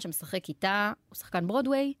שחקן שמשחק איתה, הוא שחקן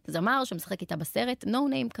ברודווי, זמר שמשחק איתה בסרט, no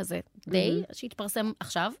name כזה, די, שהתפרסם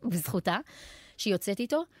עכשיו, בזכותה, שהיא יוצאת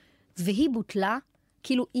איתו, והיא בוטלה,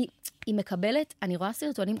 כאילו היא מקבלת, אני רואה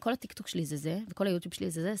סרטונים, כל הטיקטוק שלי זה, וכל היוטיוב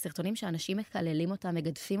שלי זה, סרטונים שאנשים מקללים אותה,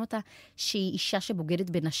 מגדפים אותה, שהיא אישה שבוגדת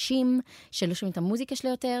בנשים, שלא שומעים את המוזיקה שלה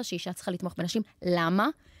יותר, שהיא אישה צריכה לתמוך בנשים. למה?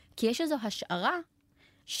 כי יש איזו השערה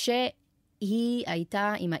שהיא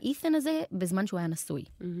הייתה עם האית'ן הזה בזמן שהוא היה נשוי.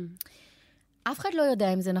 אף אחד לא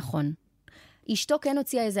יודע אם זה נכון. אשתו כן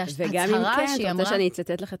הוציאה איזו הצהרה שהיא אמרה... וגם אם כן, אתה רוצה שאני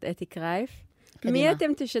אצטט לך את אתי קרייף? מי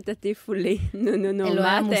אתם שתטיפו לי? נו, אלוהי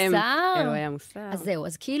המוסר? אלוהי המוסר. אז זהו,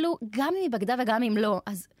 אז כאילו, גם אם היא בגדה וגם אם לא,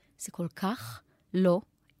 אז זה כל כך לא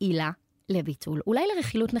עילה לביטול. אולי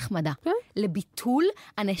לרכילות נחמדה. לביטול,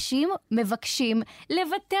 אנשים מבקשים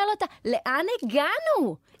לבטל אותה. לאן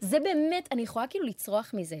הגענו? זה באמת, אני יכולה כאילו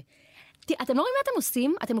לצרוח מזה. אתם לא רואים מה אתם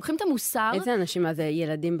עושים? אתם לוקחים את המוסר. איזה אנשים? מה זה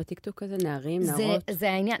ילדים בטיקטוק כזה? נערים, נערות?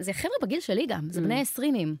 זה העניין. זה חבר'ה בגיל שלי גם. זה בני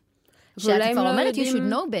 20. שאת כבר אומרת, you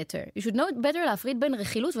should know better. You should know better להפריד בין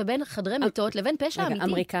רכילות ובין חדרי מיטות לבין פשע אמיתי.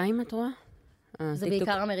 אמריקאים, את רואה? זה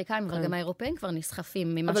בעיקר אמריקאים, אבל גם האירופאים כבר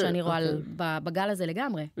נסחפים ממה שאני רואה בגל הזה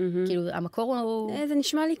לגמרי. כאילו, המקור הוא... זה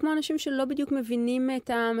נשמע לי כמו אנשים שלא בדיוק מבינים את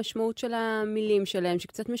המשמעות של המילים שלהם,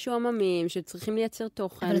 שקצת משועממים, שצריכים לייצר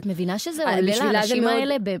תוכן. אבל את מבינה שזה עולה לאנשים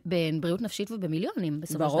האלה בבריאות נפשית ובמיליונים,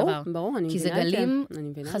 בסופו של דבר. ברור, אני מבינה את זה. כי זה גלים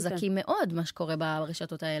חזקים מאוד, מה שקורה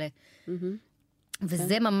ברשתות האלה.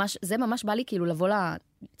 וזה ממש בא לי כאילו לבוא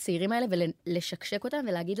לצעירים האלה ולשקשק אותם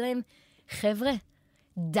ולהגיד להם, חבר'ה,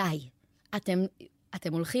 די.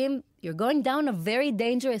 אתם הולכים, you're going down a very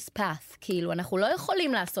dangerous path. כאילו, אנחנו לא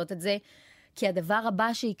יכולים לעשות את זה, כי הדבר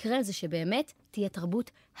הבא שיקרה זה שבאמת תהיה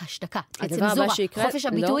תרבות השתקה. הדבר הבא שיקרה... חופש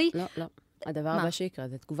הביטוי... לא. הדבר הבא שיקרה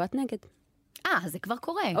זה תגובת נגד. זה כבר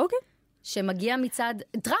קורה. אוקיי. שמגיע מצד...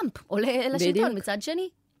 טראמפ עולה לשלטון מצד שני.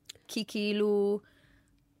 כי כאילו...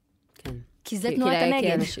 כן. כי זה תנועת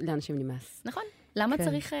הנגד. כי לאנשים נמאס. נכון. למה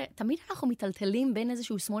צריך... תמיד אנחנו מטלטלים בין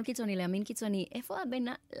איזשהו שמאל קיצוני לימין קיצוני. איפה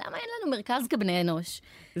הבינה... למה אין לנו מרכז כבני אנוש?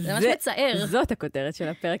 זה ממש מצער. זאת הכותרת של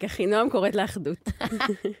הפרק. אחינועם קוראת לאחדות.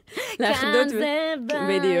 כאן זה בא.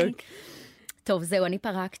 בדיוק. טוב, זהו, אני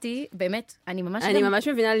פרקתי. באמת, אני ממש... אני ממש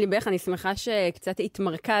מבינה לליבך, אני שמחה שקצת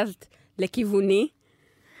התמרכזת לכיווני.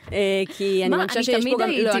 כי אני מרגישה שיש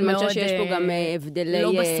פה גם הבדלי...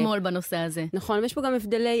 לא בשמאל בנושא הזה. נכון, ויש פה גם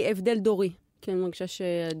הבדל דורי. כי אני מרגישה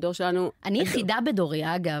שהדור שלנו... אני יחידה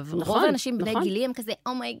בדורי, אגב. רוב האנשים בני גילי הם כזה,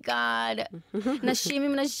 אומייגאד, נשים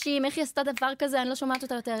עם נשים, איך היא עשתה דבר כזה? אני לא שומעת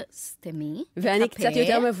אותה יותר סתמי. ואני קצת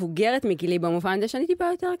יותר מבוגרת מגילי, במובן הזה שאני טיפה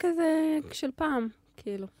יותר כזה של פעם,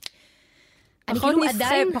 כאילו.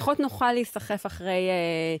 פחות נוכל להיסחף אחרי...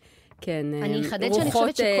 כן, אני אחדד שאני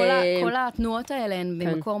חושבת שכל התנועות האלה הן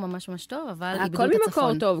במקור ממש ממש טוב, אבל איבדו את הצפון. הכל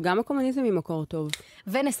ממקור טוב, גם הקומוניזם ממקור טוב.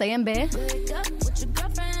 ונסיים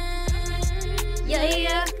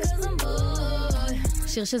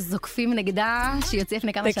שיר שזוקפים נגדה, שיוצא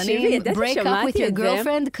לפני כמה שנים. Break up with your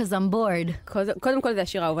girlfriend, cause I'm bored. קודם כל זה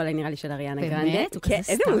השיר האהוב עליי, נראה לי, של אריאנה גרנדה. באמת? הוא כזה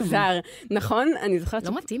סתם. איזה מוזר, נכון? אני זוכרת...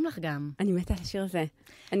 לא מתאים לך גם. אני מתה על השיר הזה.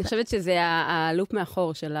 אני חושבת שזה הלופ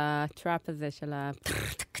מאחור של הטראפ הזה, של ה...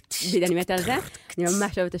 אני מתה על זה. אני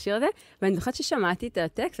ממש אוהבת את השיר הזה, ואני זוכרת ששמעתי את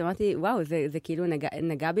הטקסט, אמרתי, וואו, זה כאילו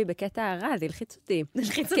נגע בי בקטע הרע, זה הלחיץ אותי.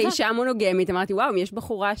 כאישה מונוגמית, אמרתי, וואו, יש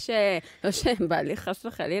בחורה לא שבא לי חס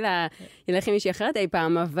וחלילה, ילך עם מישהי אחרת אי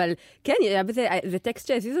פעם, אבל כן, זה טקסט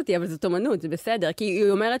שהזיז אותי, אבל זאת אומנות, זה בסדר, כי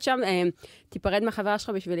היא אומרת שם, תיפרד מהחברה שלך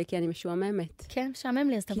בשבילי, כי אני משועממת. כן, משעמם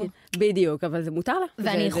לי, אז תבוא. בדיוק, אבל זה מותר לה.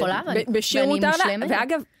 ואני יכולה, בשיר מותר לה,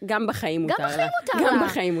 ואגב, גם בחיים מותר לה. גם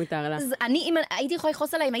בחיים מותר לה. אם הייתי יכולה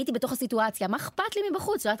לחוס עליי, אם הייתי בתוך הסיטואציה, מה אכפת לי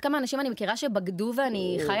מבחוץ? יודעת כמה אנשים אני מכירה שבגדו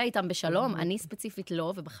ואני חיה איתם בשלום? אני ספציפית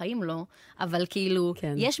לא, ובחיים לא, אבל כאילו,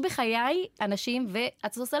 יש בחיי אנשים,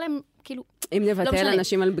 ואת עושה להם, כאילו, אם נבטל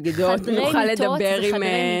אנשים על בגידות, נוכל לדבר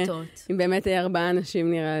עם באמת 4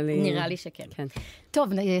 אנשים, נראה לי. נראה לי שכן. טוב,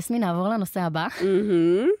 יסמין, נעבור לנושא הבא.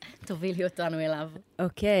 תובילי אותנו אליו.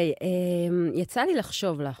 אוקיי, יצא לי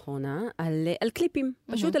לחשוב לאחרונה על קליפים,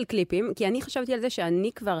 פשוט על קליפים, כי אני חשבתי על זה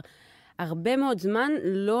שאני כבר הרבה מאוד זמן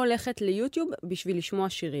לא הולכת ליוטיוב בשביל לשמוע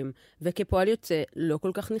שירים, וכפועל יוצא לא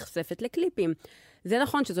כל כך נחשפת לקליפים. זה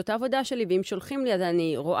נכון שזאת העבודה שלי, ואם שולחים לי אז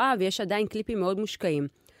אני רואה, ויש עדיין קליפים מאוד מושקעים.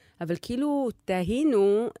 אבל כאילו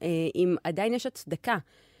תהינו אם עדיין יש הצדקה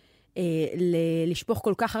לשפוך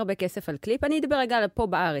כל כך הרבה כסף על קליפ. אני אדבר רגע פה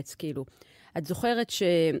בארץ, כאילו. את זוכרת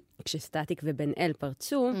שכשסטטיק ובן אל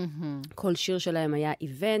פרצו, כל שיר שלהם היה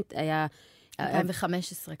איבנט, היה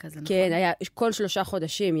 2015 כזה, נכון? כן, היה כל 3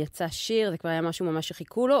 חודשים יצא שיר, זה כבר היה משהו ממש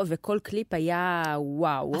שחיכו לו, וכל קליפ היה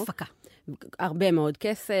וואו. הפקה. הרבה מאוד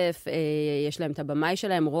כסף, יש להם את הבמאי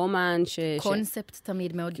שלהם, רומן. קונספט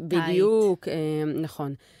תמיד מאוד טייט. בדיוק,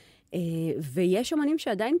 נכון. ויש אומנים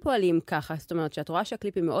שעדיין פועלים ככה, זאת אומרת שאת רואה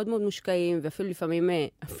שהקליפים מאוד מאוד מושקעים,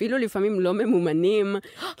 ואפילו לפעמים לא ממומנים,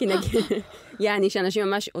 כי נגיד, יעני שאנשים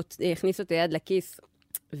ממש הכניסו את היד לכיס,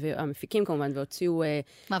 והמפיקים כמובן, והוציאו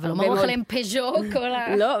מה, אבל לא מרוך עליהם פז'ו כל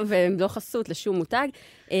ה... לא, והם לא חסות לשום מותג.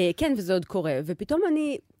 כן, וזה עוד קורה. ופתאום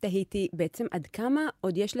אני תהיתי בעצם עד כמה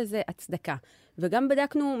עוד יש לזה הצדקה. וגם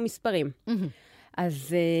בדקנו מספרים.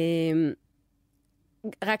 אז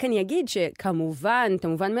רק אני אגיד שכמובן, את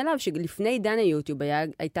המובן מאליו, שלפני עידן היוטיוב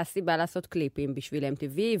הייתה סיבה לעשות קליפים בשביל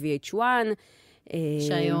MTV, VH1,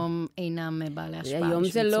 שהיום אינם בעלי השפעה. היום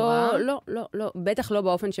זה לא, בטח לא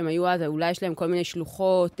באופן שהם היו אז, אולי יש להם כל מיני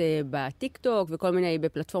שלוחות בטיקטוק וכל מיני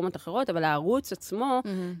בפלטפורמות אחרות, אבל הערוץ עצמו,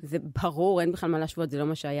 זה ברור, אין בכלל מה להשוות, זה לא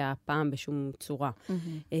מה שהיה פעם בשום צורה.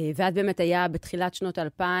 ואז באמת היה בתחילת שנות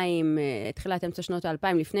 2000, תחילת אמצע שנות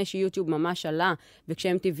 2000, לפני שיוטיוב ממש עלה,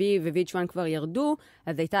 וכש-MTV ו-VH1 כבר ירדו,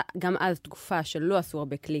 אז הייתה גם אז תקופה שלא עשו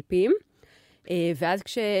הרבה קליפים, ואז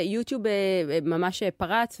כשיוטיוב ממש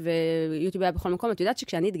פרץ, ויוטיוב היה בכל מקום, את יודעת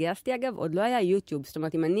שכשאני התגייסתי אגב, עוד לא היה יוטיוב. זאת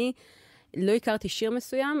אומרת, אם אני לא הכרתי שיר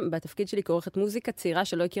מסוים, בתפקיד שלי כעורכת מוזיקה צעירה,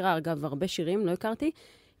 שלא הכירה אגב הרבה שירים, לא הכרתי,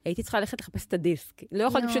 הייתי צריכה ללכת לחפש את הדיסק. לא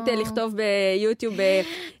יכולתי פשוט לכתוב ביוטיוב.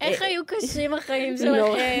 איך היו קשים החיים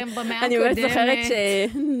שלכם במאה הקודמת? אני באמת זוכרת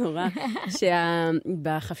נורא,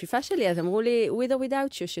 שבחפיפה שלי, אז אמרו לי, with or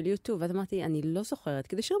without you של יוטיוב, ואז אמרתי, אני לא זוכרת,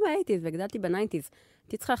 כדי שיר ב-80s, וגדלתי ב-90s,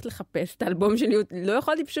 הייתי צריכה ללכת לחפש את האלבום של יוטיוב, לא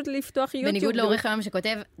יכולתי פשוט לפתוח יוטיוב. בניגוד לעורך היום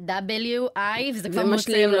שכותב W-I, וזה כבר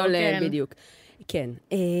משלים לו בדיוק. כן.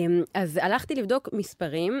 אז הלכתי לבדוק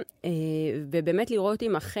מספרים, ובאמת לראות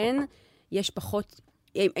אם אכן יש פחות...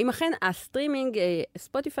 אם אכן הסטרימינג,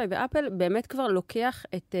 ספוטיפיי ואפל, באמת כבר לוקח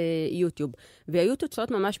את יוטיוב. והיו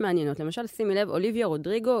תוצאות ממש מעניינות. למשל, שימי לב, אוליביה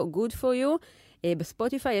רודריגו, Good for You,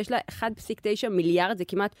 בספוטיפיי יש לה 1.9 מיליארד, זה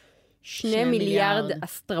כמעט 2 מיליארד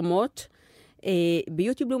הסטרמות.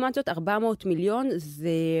 ביוטיוב לעומת זאת, 400 מיליון, זה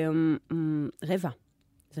רבע.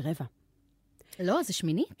 זה רבע. לא, זה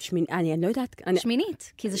שמינית. אני לא יודעת.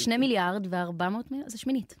 שמינית, כי זה 2 מיליארד ו400 מיליון, זה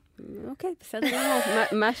שמינית. אוקיי, בסדר.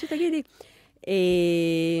 מה שתגידי.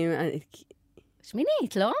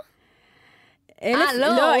 שמינית, לא?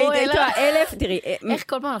 לא, היית 1,000, תראי. איך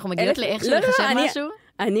כל פעם אנחנו מגיעות לאיך שנחשב משהו?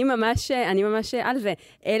 אני ממש על זה.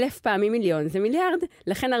 1,000 פעמים מיליון, זה מיליארד,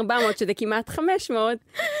 לכן 400, שזה כמעט 500,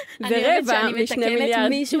 זה רבע מ2 מיליארד. אני מתקנת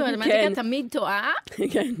מישהו, מתמטיקה תמיד טועה.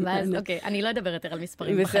 כן. ואז, אוקיי, אני לא אדבר יותר על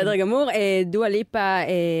מספרים. בסדר גמור, דואה ליפה,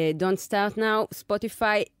 Don't Start Now,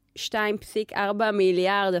 ספוטיפיי, 2.4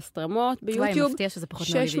 מיליארד הסטרמות ביוטיוב. וואי, מפתיע שזה פחות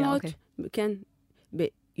מאוליביה, אוקיי. כן,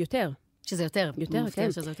 יותר. שזה יותר. יותר, מפתיע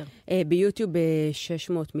כן. שזה יותר. ביוטיוב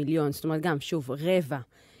 600 מיליון, זאת אומרת גם, שוב, רבע.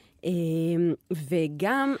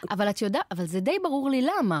 וגם... אבל את יודעת, אבל זה די ברור לי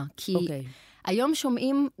למה, כי היום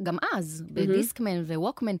שומעים, גם אז, בדיסקמן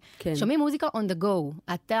וווקמן, שומעים מוזיקה on the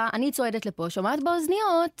go. אני צועדת לפה, שומעת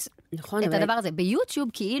באוזניות את הדבר הזה. ביוטיוב,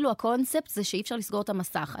 כאילו הקונספט זה שאי אפשר לסגור את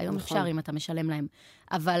המסך. היום אפשר אם אתה משלם להם.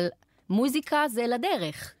 אבל מוזיקה זה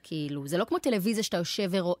לדרך, כאילו, זה לא כמו טלוויזיה שאתה יושב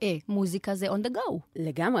ורואה, מוזיקה זה on the go.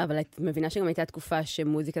 לגמרי, אבל את מבינה שגם הייתה תקופה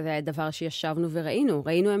שמוזיקה זה היה דבר שישבנו וראינו,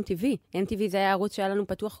 ראינו MTV. MTV זה היה ערוץ שהיה לנו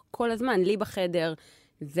פתוח כל הזמן, לי בחדר,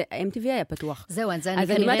 זה, MTV היה פתוח. זהו, אז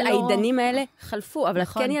אני אומרת, העידנים האלה חלפו, אבל את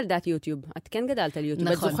כן ילדת יוטיוב, את כן גדלת על יוטיוב,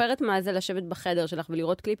 את זוכרת מה זה לשבת בחדר שלך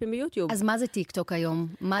ולראות קליפים ביוטיוב. אז מה זה טיקטוק היום?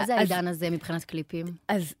 מה זה העידן הזה מבחינת קליפים?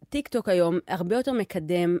 אז טיקטוק היום הרבה יותר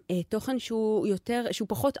מקדם תוכן שהוא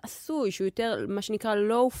פחות עשוי, שהוא יותר מה שנקרא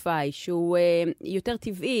לואו-פיי, שהוא יותר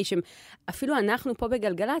טבעי, אפילו אנחנו פה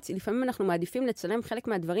בגלגלצ, לפעמים אנחנו מעדיפים לצלם חלק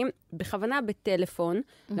מהדברים בכוונה בטלפון,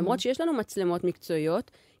 למרות שיש לנו מצלמות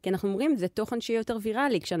מקצועיות, כי אנחנו אומרים, זה תוכן שיהיה יותר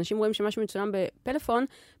ויראלי. כשאנשים רואים שמשהו מצולם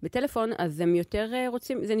בטלפון, אז הם יותר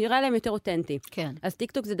רוצים, זה נראה להם יותר אותנטי. כן. אז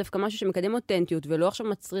טיקטוק זה דווקא משהו שמקדם אותנטיות, ולא עכשיו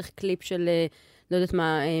מצריך קליפ של, לא יודעת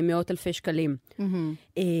מה, מאות אלפי שקלים.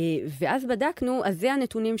 ואז בדקנו, אז זה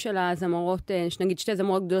הנתונים של הזמרות, נגיד שתי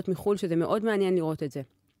זמרות גדולות מחול, שזה מאוד מעניין לראות את זה.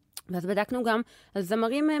 ואז בדקנו גם על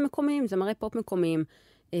זמרים מקומיים, זמרי פופ מקומיים.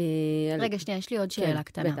 רגע, שנייה, יש לי עוד שאלה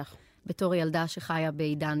קטנה. בטח. בתור ילדה שחיה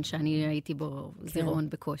בעידן שאני הייתי בו זירון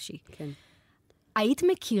בקושי. כן. היית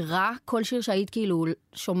מכירה כל שיר שהיית כאילו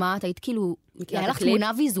שומעת, היית כאילו, היה לך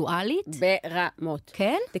תמונה ויזואלית? ברמות.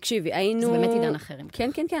 כן? תקשיבי, היינו... זה באמת עידן אחר. כן,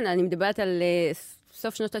 כן, כן. אני מדברת על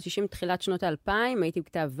סוף שנות ה-90, תחילת שנות ה-2000, הייתי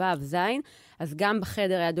בכתב ו' ז', אז גם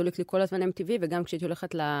בחדר היה דולק לי כל הזמן MTV, וגם כשהייתי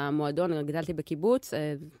הולכת למועדון, גדלתי בקיבוץ,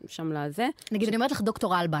 שם לזה. נגיד, אני אומרת לך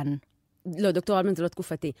דוקטור אלבן. לא, דוקטור אלבן זה לא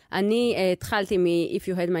תקופתי. אני התחלתי מ-If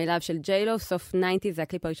You Had My Love של ג'יילו, סוף 90, זה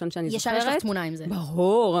הקליפ הראשון שאני זוכרת. ישר יש לך תמונה עם זה.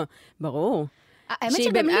 ברור, ברור. האמת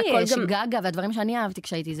שגם לי יש גגה, והדברים שאני אהבתי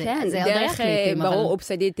כשהייתי זה. כן, דרך, ברור,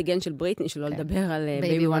 אופסיידית תיגן של בריטני, שלא לדבר על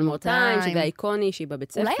Baby One More Time, שזה האיקוני, שהיא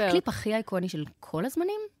בבית ספר. אולי הקליפ הכי האיקוני של כל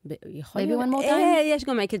הזמנים? יכול Baby להיות. One More Time? יש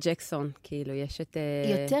גם מייקל ג'קסון, כאילו, יש את...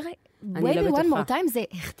 יותר... Baby One More Time זה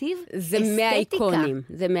הכתיב אסתטיקה.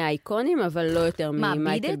 זה מהאיקונים, אבל לא יותר ממייקל...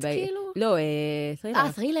 מה, בידט כאילו? לא,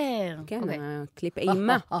 ת'רילר. ת'רילר. כן, הקליפ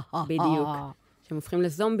אימה, בדיוק. שהם הופכים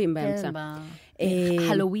לזומבים באמצע.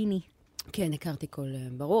 הלוויני. כן, הכרתי כל...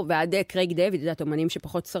 ברור. ועד קרייג דיוויד, יודעת, אומנים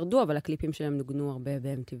שפחות שרדו, אבל הקליפים שלהם נוגנו הרבה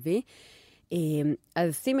ב-MTV.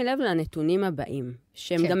 אז שימי לב לנתונים הבאים,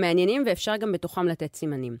 שהם גם מעניינים, ואפשר גם בתוכם לתת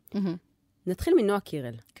סימנים. נתחיל מנועה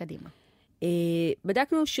קירל. קדימה.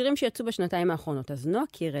 בדקנו שירים שיצאו בשנתיים האחרונות. אז נועה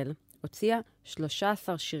קירל הוציאה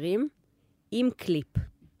 13 שירים עם קליפ.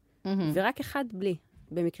 ורק אחד בלי.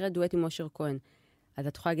 במקרה דואט עם אושר כהן. אז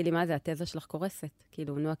את יכולה להגיד לי מה זה, התזה שלך קורסת.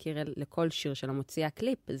 כאילו, נועה קירל לכל שיר שלה מוציאה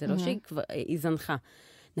קליפ. זה לא שהיא כבר זנחה.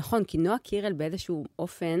 נכון, כי נועה קירל באיזשהו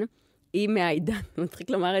אופן, היא מהעידן, מצחיק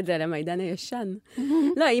לומר את זה עליה, מהעידן הישן.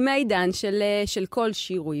 לא, היא מהעידן של כל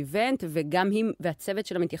שיר הוא איבנט, וגם היא והצוות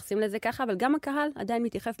שלה מתייחסים לזה ככה, אבל גם הקהל עדיין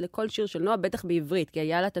מתייחס לכל שיר של נועה, בטח בעברית, כי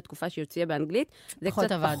היה לה את התקופה שהיא הוציאה באנגלית, זה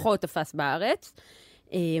קצת פחות תפס בארץ.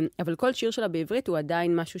 אבל כל שיר שלה בעברית הוא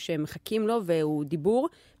עדיין משהו שמחכים לו, והוא דיבור,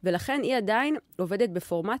 ולכן היא עדיין עובדת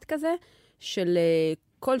בפורמט כזה, של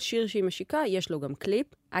כל שיר שהיא משיקה, יש לו גם קליפ.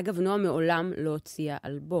 אגב, נועה מעולם לא הוציאה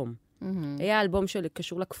אלבום. היה אלבום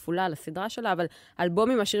שקשור לכפולה, לסדרה שלה, אבל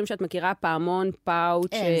אלבום עם השירים שאת מכירה, פעמון,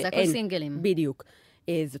 פאוץ', זה הכל סינגלים. בדיוק.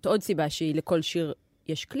 זאת עוד סיבה שהיא לכל שיר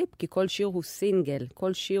יש קליפ, כי כל שיר הוא סינגל,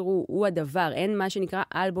 כל שיר הוא הדבר, אין מה שנקרא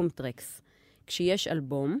אלבום טרקס. כשיש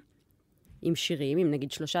אלבום עם שירים, עם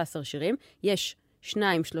נגיד 13 שירים, יש 2-3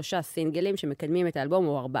 סינגלים שמקדמים את האלבום,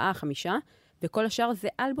 או 4-5, וכל השאר זה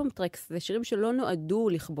אלבום טרקס, זה שירים שלא נועדו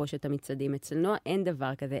לכבוש את המצעדים. אצל נועה אין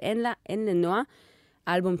דבר כזה, אין לנועה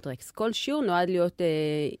אלבום טרקס. כל שיר נועד להיות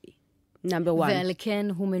נאמבר 1. ועל כן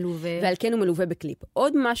הוא מלווה. ועל כן הוא מלווה בקליפ.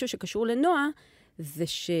 עוד משהו שקשור לנועה, זה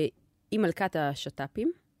שהיא מלכת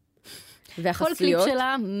השטאפים, והחסויות. כל קליפ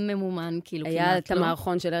שלה ממומן, כאילו כמעט, לא? היה את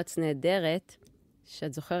המערכון של ארץ נהדרת,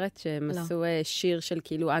 שאת זוכרת שהם עשו שיר של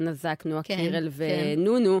כאילו אנה זק, נועה קירל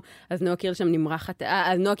ונונו, אז נועה קירל שם נמרחת,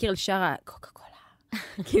 אז נועה קירל שרה קוקה קולה.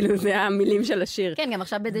 כאילו זה המילים של השיר. כן, גם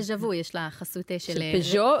עכשיו בדז'אבו יש לה חסות של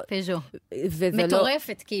פז'ו.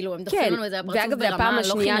 מטורפת, כאילו, הם דוחים לנו את זה הפרצוף ברמה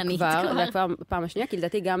לא חיננית. זה כבר פעם השנייה, כי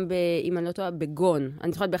לדעתי גם, אם אני לא טועה, בגון.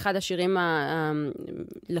 אני זוכרת באחד השירים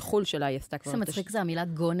לחול שלה, היא עשתה כבר. זה מצחיק, זה המילה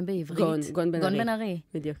גון בעברית. גון בן ארי.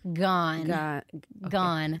 בדיוק.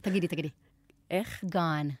 גון. תגידי. איך?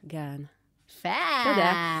 גון.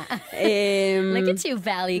 תודה. Look at you,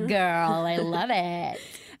 valley girl, I love it.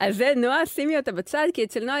 אז זה נועה, שימי אותה בצד, כי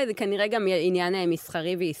אצל נועה זה כנראה גם עניין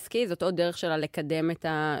מסחרי ועסקי, זאת עוד דרך שלה לקדם את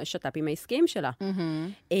השטאפים העסקיים שלה.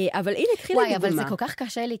 אבל הנה, התחילה דוגמה. וואי, אבל זה כל כך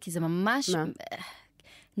קשה לי, כי זה ממש...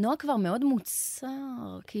 נועה כבר מאוד מוצר,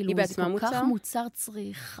 כאילו, זה כל כך מוצר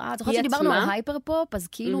צריכה. את זוכרת שדיברנו על הייפר פופ, אז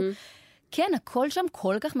כאילו... כן, הכל שם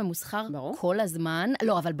כל כך ממוסחר כל הזמן.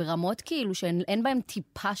 לא, אבל ברמות כאילו שאין בהם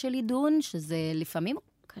טיפה של עידון, שזה לפעמים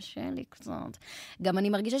קשה לי קצת. גם אני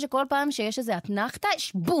מרגישה שכל פעם שיש איזה אתנחתה,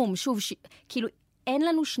 בום, שוב, כאילו אין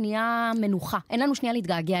לנו שנייה מנוחה, אין לנו שנייה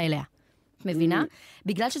להתגעגע אליה. את מבינה?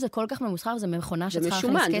 בגלל שזה כל כך ממוסחר, זה מכונה שצריכה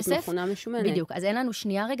להכניס כסף. זה מכונה משומנת. בדיוק, אז אין לנו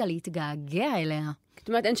שנייה רגע להתגעגע אליה. זאת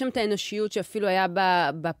אומרת, אין שם את האנושיות שאפילו היה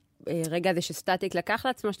ברגע הזה שסטטיק לקח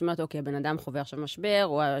לעצמה, זאת אומרת, אוקיי, בן אדם חווה עכשיו משבר,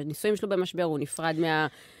 או הניסויים שלו במשבר, הוא נפרד מה...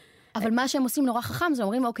 אבל מה שהם עושים נורא חכם, זה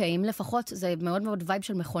אומרים, אוקיי, אם לפחות זה מאוד מאוד וייב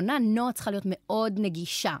של מכונה, נועה צריכה להיות מאוד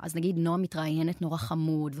נגישה. אז נגיד, נועה מתראיינת נורא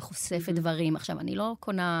חמוד וחושפת דברים. עכשיו, אני לא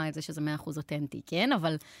קונה את זה שזה 100% אותנטי, כן?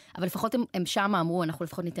 אבל לפחות הם שם אמרו, אנחנו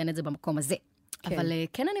לפחות ניתן את זה במקום הזה. כן. אבל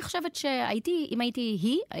כן, אני חושבת אם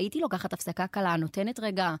הייתי לוקחת הפסקה קלה, נותנת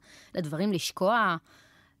רגע לדברים לשקוע,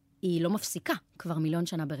 היא לא מפסיקה כבר 1,000,000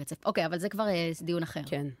 שנה ברצף. אוקיי, אבל זה כבר דיון אחר.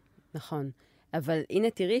 כן, נכון. אבל הנה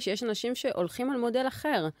תראי שיש אנשים שהולכים על מודל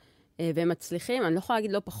אחר, והם מצליחים, אני לא יכולה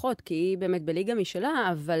להגיד לא פחות, כי היא באמת בליגה משלה,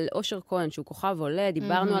 אבל אושר כהן, שהוא כוכב עולה,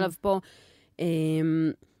 דיברנו עליו פה,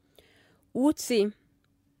 הוא הוציא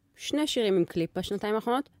 2 שירים עם קליפ בשנתיים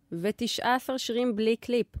האחרונות, ו19 שירים בלי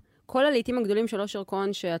קליפ. כל הלעיתים הגדולים של אושר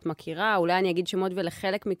כהן שאת מכירה, אולי אני אגיד שמות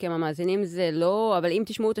ולחלק מכם המאזינים זה לא, אבל אם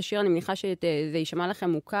תשמעו את השיר, אני מניחה שזה יישמע לכם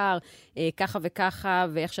מוכר, ככה וככה,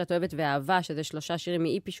 ואיך שאת אוהבת ואהבה, שזה 3 שירים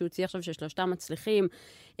מאיפי שהוא הוציא עכשיו, ששלושתם מצליחים,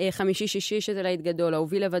 5-6 שזה להיט גדול,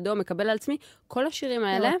 אהובי לבדו, מקבל על עצמי, כל השירים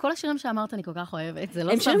האלה... כל השירים שאמרת אני כל כך אוהבת, זה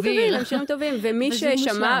לא סביר. הם שירים טובים, ומי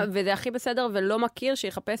ששמע, וזה הכי בסדר ולא מכיר,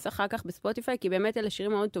 שיחפש אחר כך בספוטיפיי, כי באמת אלה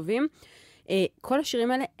שירים מאוד טובים. כל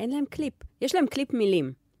השירים האלה, אין להם קליפ. יש להם קליפ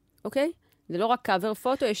מילים. אוקיי? זה לא רק קאבר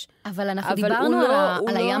פוטו, יש... אבל אנחנו דיברנו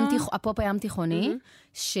על הפופ הים תיכוני,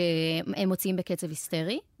 שהם מוציאים בקצב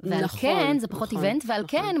היסטרי, ועל כן, זה פחות איבנט, ועל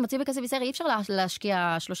כן, הם מוציאים בקצב היסטרי, אי אפשר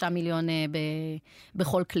להשקיע 3 מיליון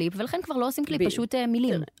בכל קליפ, ולכן כבר לא עושים קליפ, פשוט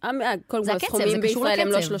מילים. כל כך הסכומים בישראל הם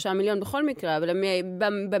לא 3 מיליון בכל מקרה, אבל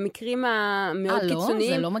במקרים המאוד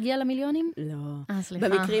קיצוניים... זה לא מגיע למיליונים? לא.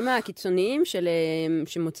 במקרים הקיצוניים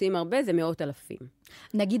שמוציאים הרבה, זה 100,000.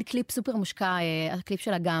 נגיד קליפ סופר מושקע, הקליפ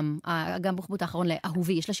של אגם בוחבוט האחרון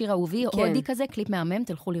לאהובי, יש לה שיר אהובי, הודי כזה, קליפ מהמם,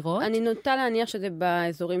 תלכו לראות. אני נוטה להניח שזה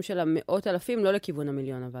באזורים של 100,000, לא לכיוון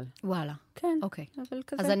 1,000,000 אבל. וואלה. כן. אוקיי. אבל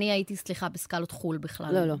כזה. אז אני הייתי, סליחה, בסקלות חול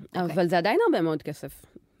בכלל. לא, אבל זה עדיין הרבה מאוד כסף.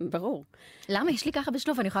 ברור. למה? יש לי ככה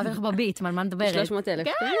בשלוף, אני יכולה להעביר בביט, על מה מדברת? 300,000.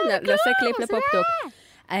 כן, נעשה קליפ לפופטוק.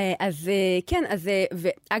 אז כן,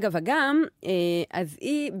 ואגב, אגם, אז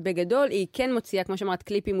היא בגדול, היא כן מוציאה, כמו שאמרת,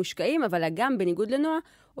 קליפים מושקעים, אבל אגם, בניגוד לנועה,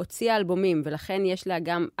 הוציאה אלבומים, ולכן יש לה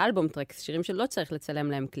גם אלבום טרקס, שירים שלא צריך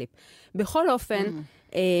לצלם להם קליפ. בכל אופן,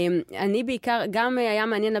 אני בעיקר, גם היה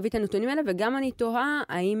מעניין להביא את הנתונים האלה, וגם אני תוהה,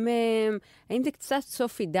 האם זה קצת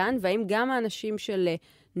סוף עידן, והאם גם האנשים של...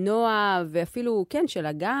 נועה, ואפילו, כן, של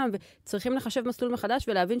אגם, צריכים לחשב מסלול מחדש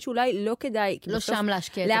ולהבין שאולי לא כדאי... לא שם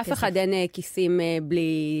להשקיע את הכסף. לאף אחד אין כיסים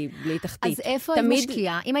בלי תחתית. אז איפה היא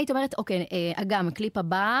משקיעה? אם היית אומרת, אוקיי, אגם, קליפ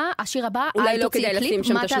הבא, השיר הבא, אולי לא כדאי לשים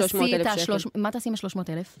שם את 300,000 שקל. מה תעשי עם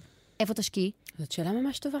 300,000? איפה תשקיעי? זאת שאלה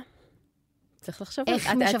ממש טובה. צריך לחשוב. איך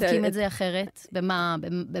משווקים את זה אחרת?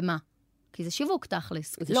 במה? כי זה שיווק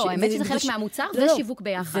תכלס. לא, האמת שזה חלק מהמוצר, זה שיווק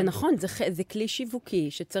ביחד. זה נכון, זה כלי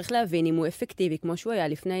שיווקי שצריך להבין אם הוא אפקטיבי, כמו שהוא היה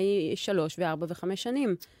לפני 3 ו4 ו5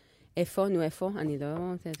 שנים. איפה?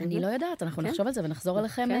 אני לא יודעת, אנחנו נחשוב על זה ונחזור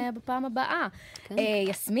אליכם בפעם הבאה.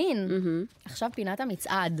 יסמין, עכשיו פינת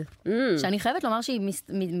המצעד, שאני חייבת לומר שהיא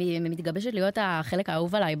מתגבשת להיות החלק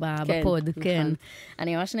האהוב עליי בפוד. כן.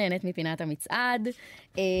 אני ממש נהנית מפינת המצעד.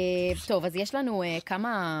 טוב, אז יש לנו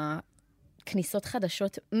כמה... כניסות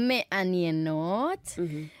חדשות מעניינות.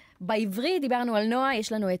 בעברית דיברנו על נועה,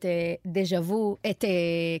 יש לנו את דז'אבו,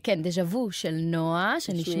 דז'אבו של נועה,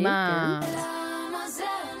 שנשמע... למה זה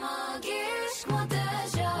מרגיש כמו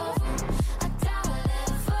דז'אבו, אתה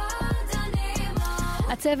לבד, אני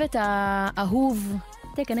מה... הצוות האהוב,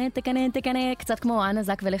 תקנה, קצת כמו אנה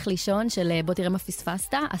זק ולך לישון של בוא תראה מה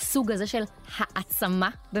פספסת, הסוג הזה של העצמה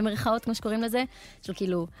במרכאות, כמו שקוראים לזה, של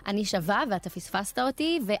כאילו, אני שווה ואתה פספסת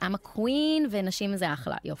אותי, ואמה קווין, ונשים זה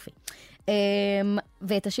אחלה, יופי.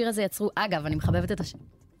 ואת השיר הזה יצרו, אגב, אני מחבבת את השיר.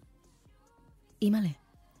 אימא'לה,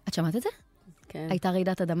 את שמעת את זה? כן. הייתה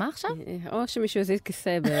רעידת אדמה עכשיו? או שמישהו הזיז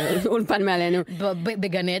כיסא באולפן מעלינו.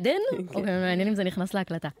 בגן עדן? או מעניין אם זה נכנס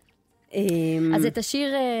להקלטה. אז את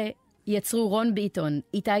השיר... יצרו רון ביטון,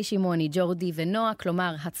 איתי שימוני, ג'ורדי ונועה,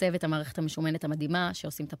 כלומר, הצוות המערכת המשומנת המדהימה,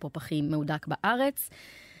 שעושים את הפופ הכי מהודק בארץ.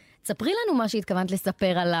 תספרי לנו מה שהתכוונת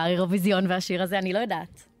לספר על האירוויזיון והשיר הזה, אני לא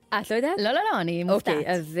יודעת. את לא יודעת? לא, אני מופתעת.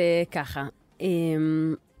 אוקיי, אז ככה.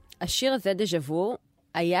 השיר הזה, דז'אבו,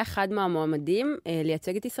 היה אחד מהמועמדים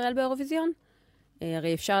לייצג את ישראל באירוויזיון.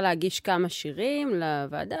 הרי אפשר להגיש כמה שירים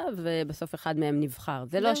לוועדה, ובסוף אחד מהם נבחר.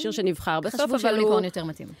 זה לא השיר שנבחר בסוף, אבל הוא... חשבו שהאוניקורן יותר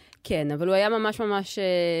מתאים. כן, אבל הוא היה ממש,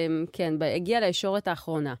 כן, הגיע לישורת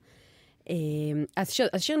האחרונה. אז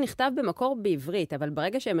השיר נכתב במקור בעברית, אבל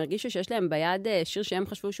ברגע שהם הרגישו שיש להם ביד שיר שהם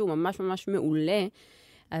חשבו שהוא ממש מעולה,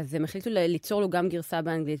 אז הם החליטו ליצור לו גם גרסה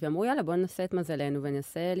באנגלית, ואמרו, יאללה, בואו ננסה את מזלנו,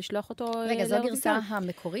 וננסה לשלוח אותו... רגע, זו הגרסה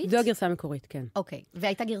המקורית? זו הגרסה המקורית, כן. אוקיי,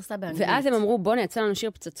 והייתה גרסה באנגלית. ואז הם אמרו, בואו נייצא לנו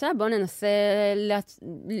שיר פצצה, בואו ננסה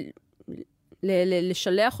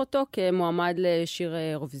לשלח אותו כמועמד לשיר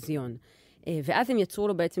אירוויזיון. ואז הם יצרו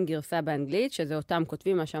לו בעצם גרסה באנגלית, שזה אותם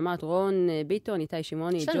כותבים, מה שאמרת, רון ביטון, איתי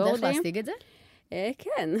שמעוני, ג'ורדי. אפשר דרך להשיג את זה?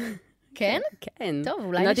 כן. כן? כן. טוב,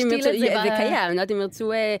 אולי נשתיל את זה. זה קיים, אני לא יודעת אם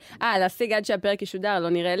ירצו... להשיג עד שהפרק ישודר, לא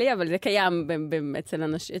נראה לי, אבל זה קיים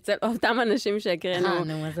אצל אותם אנשים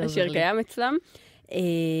שהקראנו, השיר קיים אצלם.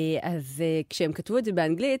 אז כשהם כתבו את זה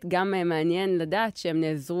באנגלית, גם מעניין לדעת שהם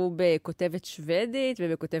נעזרו בכותבת שוודית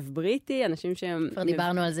ובכותב בריטי, אנשים שהם... כבר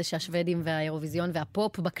דיברנו על זה שהשוודים והאירוויזיון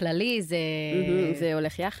והפופ בכללי, זה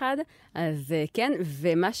הולך יחד. אז כן,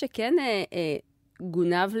 ומה שכן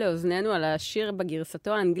גונב לאוזננו על השיר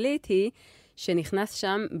בגרסתו האנגלית היא שנכנס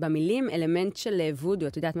שם במילים אלמנט של וודו.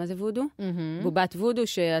 את יודעת מה זה וודו? בובת וודו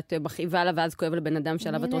שאת מכאיבה לה ואז כואב לבן אדם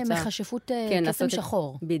שעליו את רוצה... מכשפות קסם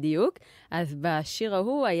שחור. בדיוק. אז בשיר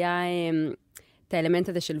ההוא היה את האלמנט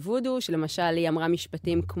הזה של וודו, שלמשל היא אמרה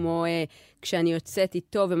משפטים כמו כשאני יוצאת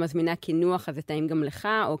איתו ומזמינה כינוח, אז זה טעים גם לך,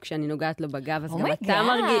 או כשאני נוגעת לו בגב, אז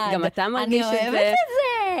גם אתה מרגיש את זה. אני אוהבת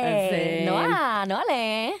את זה. נועה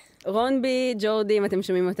לה. רון בי, ג'ורדי, אם אתם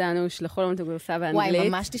שומעים אותנו, שלחו לנו את הגרסה באנגלית. וואי,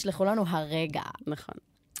 ממש תשלחו לנו הרגע. נכון.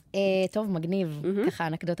 טוב, מגניב. ככה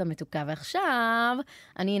אנקדוטה מתוקה. ועכשיו,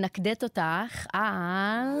 אני אנקדט אותך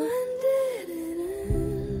על...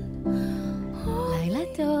 לילה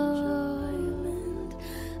טוב.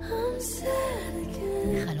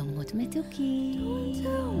 חלומות מתוקים.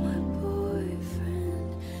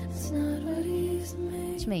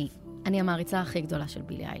 תשמעי, אני המעריצה הכי גדולה של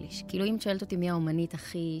בילי אייליש. כאילו, אם שואלת אותי מי האומנית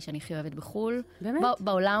שאני הכי אוהבת בחול, באמת?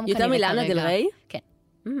 בעולם יותר מלאנה דל ריי? כן.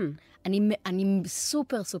 אני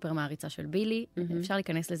סופר סופר מעריצה של בילי. אפשר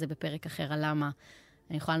להיכנס לזה בפרק אחר על למה.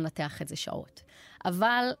 אני יכולה לנתח את זה שעות.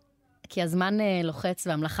 אבל, כי הזמן לוחץ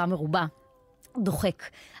והמלאכה מרובה, דוחק.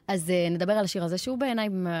 אז נדבר על השיר הזה, שהוא בעיניי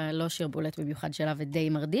לא שיר בולט במיוחד שלה ודי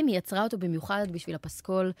מרדים. היא יצרה אותו במיוחד בשביל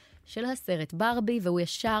הפסקול של הסרט ברבי, והוא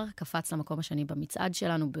ישר קפץ למקום השני במצעד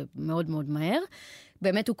שלנו מאוד מאוד מהר.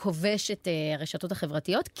 באמת הוא כובש את הרשתות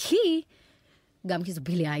החברתיות, גם כי זו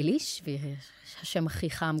בילי אייליש, והשם הכי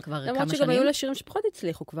חם כבר כמה שנים. למרות שגם היו לה שירים שפחות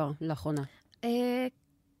הצליחו כבר לאחרונה.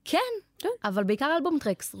 כן, אבל בעיקר אלבום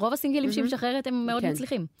טרקס. רוב הסינגלים שהיא משחררת הם מאוד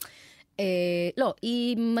מצליחים. לא,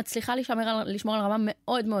 היא מצליחה לשמור על רמה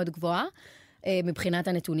מאוד מאוד גבוהה, מבחינת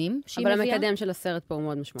הנתונים. אבל המקדם של הסרט פה הוא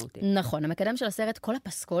מאוד משמעותי. נכון, המקדם של הסרט, כל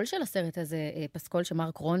הפסקול של הסרט הזה, פסקול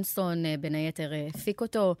שמרק רונסון בין היתר הפיק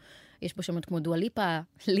אותו, יש בו שמות כמו דואליפה,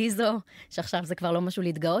 ליזו, שעכשיו זה כבר לא משהו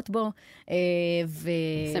להתגאות בו,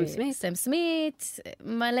 סם סמית,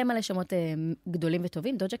 מלא שמות גדולים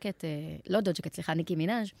וטובים, ניקי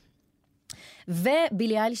מינאז'.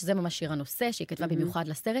 ובילי אייליש, זה ממש שיר הנושא, שהיא כתבה במיוחד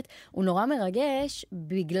לסרט, הוא נורא מרגש,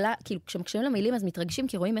 בגלל, כאילו, כשמקשיבים למילים, אז מתרגשים,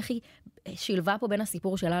 כי רואים איך היא שילבה פה בין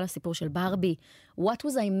הסיפור שלה לסיפור של ברבי. What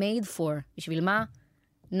was I made for? בשביל מה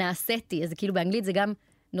נעשיתי? אז כאילו באנגלית זה גם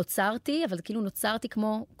נוצרתי, אבל זה כאילו נוצרתי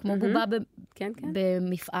כמו בובה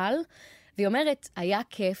במפעל. והיא אומרת, היה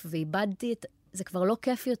כיף, ואיבדתי את... זה כבר לא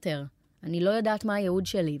כיף יותר. אני לא יודעת מה הייעוד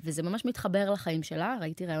שלי, וזה ממש מתחבר לחיים שלה,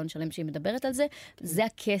 ראיתי רעיון שלם שהיא מדברת על זה, זה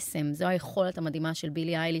הקסם, זו היכולת המדהימה של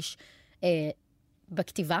בילי אייליש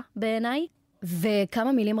בכתיבה בעיניי,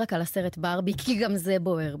 וכמה מילים רק על הסרט ברבי, כי גם זה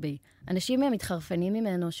בוער בי. אנשים מתחרפנים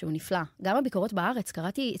ממנו שהוא נפלא. גם הביקורות בארץ,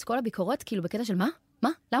 קראתי את כל הביקורות כאילו בקטע של מה? מה?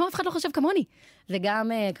 למה אף אחד לא חושב כמוני?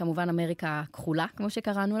 וגם כמובן אמריקה כחולה, כמו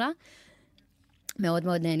שקראנו לה. מאוד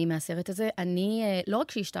מאוד נהנים מהסרט הזה. אני לא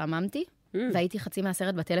רק שהשתעממתי, והייתי חצי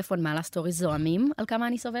מהסרט בטלפון מעלה סטוריז זוהמים על כמה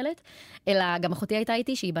אני סובלת, אלא גם אחותי הייתה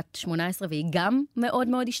איתי, שהיא בת 18, והיא גם מאוד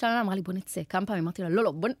מאוד השתעממה, אמרה לי, בוא נצא. כמה פעמים אמרתי לה,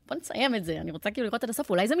 לא, בוא נסיים את זה, אני רוצה כאילו לראות עד הסוף,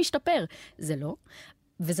 אולי זה משתפר. זה לא.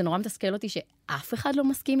 וזה נורא מתסכל אותי שאף אחד לא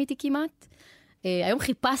מסכים איתי כמעט. היום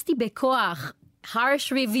חיפשתי בכוח,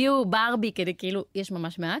 harsh review, ברבי, כדי כאילו, יש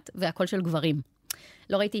ממש מעט, והכל של גברים.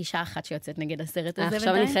 לא ראיתי אישה אחת שיוצאת נגד הסרט הזה.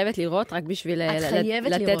 עכשיו אני חייבת לראות רק בשביל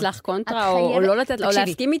לתת לך קונטרה, או לא לתת, או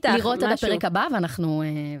להסכים איתך. לראות עד הפרק הבא, ואנחנו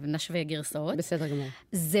נשווה גרסאות. בסדר גמור.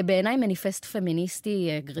 זה בעיניי מניפסט פמיניסטי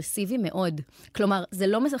אגרסיבי מאוד. כלומר, זה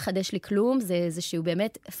לא מחדש לי כלום, זה שהוא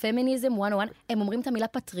באמת פמיניזם 101. הם אומרים את המילה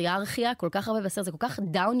פטריארכיה, כל כך הרבה בסרט, זה כל כך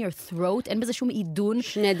down your throat, אין בזה שום עידון.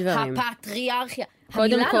 שני דברים. הפטריארכיה.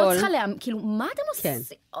 המילה לא צריכה כאילו, מה אתם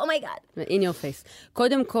עושים? אומייגאד. In your face.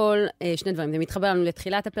 קודם כל, שני דברים. זה מתחבר לנו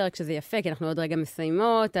לתחילת הפרק, שזה יפה, כי אנחנו עוד רגע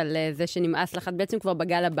מסיימות, על זה שנמאס לך, את בעצם כבר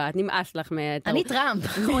בגל הבא, את נמאס לך אני טראמפ.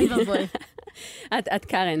 אוי ואבוי. את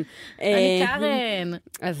קרן. אני קרן.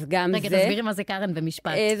 אז גם רגע, זה... רגע, תסבירי מה זה קרן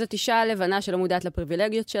במשפט. זאת אישה לבנה שלא מודעת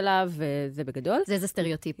לפריבילגיות שלה, וזה בגדול. זה איזה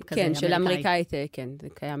סטריאוטיפ כזה, כן, של אמריקאית, כן, זה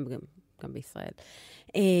קיים גם בישראל.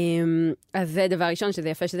 אז זה דבר ראשון, שזה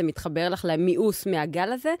יפה שזה מתחבר לך למיאוס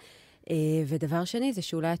מהגל הזה, ודבר שני, זה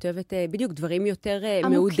שאולי את אוהבת בדיוק דברים יותר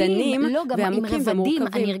מעודנים, לא, גם עם ועמוקים רבדים. ומורכבים.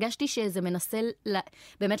 אני הרגשתי שזה מנסה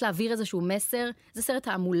באמת להעביר איזשהו מסר, זה סרט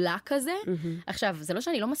העמולה כזה. עכשיו, זה לא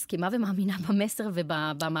שאני לא מסכימה ומאמינה במסר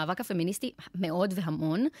ובמאבק הפמיניסטי מאוד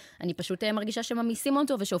והמון, אני פשוט מרגישה שממיסים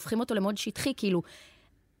אותו ושהופכים אותו למאוד שטחי, כאילו,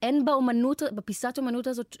 אין באומנות, בפיסת אומנות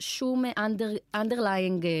הזאת שום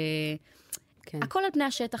underlying... כן. הכל על פני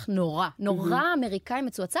השטח נורא אמריקאי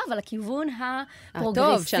מצועצע, אבל הכיוון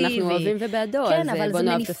הפרוגרסיבי. הטוב, שאנחנו אוהבים ובעדו, כן, אז אבל בוא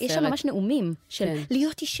נאהב את הסרט. יש שם ממש נאומים של כן.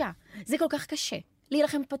 להיות אישה. זה כל כך קשה.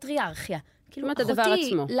 להילחם בפטריארכיה. כאילו,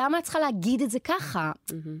 אחותי, למה את צריכה להגיד את זה ככה?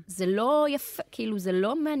 זה לא יפה, כאילו, זה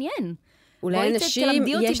לא מעניין. אולי אנשים,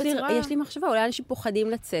 יש לי מחשבה, אולי אנשים פוחדים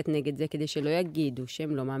לצאת נגד זה, כדי שלא יגידו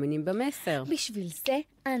שהם לא מאמינים במסר. בשביל זה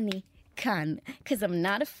אני כאן, because I'm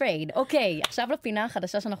not afraid. אוקיי, עכשיו לפינה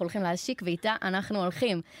החדשה שאנחנו הולכים להשיק, ואיתה אנחנו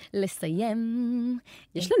הולכים לסיים.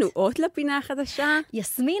 יש לנו אות לפינה החדשה?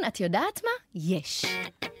 יסמין, את יודעת מה? יש.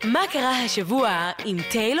 מה קרה השבוע עם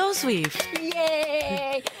טיילור סוויפט?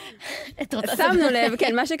 ייי! שמנו לב,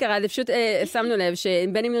 כן, מה שקרה, זה פשוט שמנו לב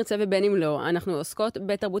שבין אם נרצה ובין אם לא, אנחנו עוסקות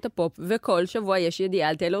בתרבות הפופ, וכל שבוע יש ידיעה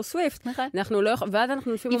על טיילור סוויפט. נכון. ואז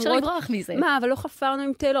אנחנו לפעמים אומרות... אי אפשר לברוח מזה. מה, אבל לא חפרנו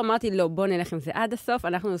עם טיילור. אמרתי, לא, בוא נלך עם זה עד הסוף.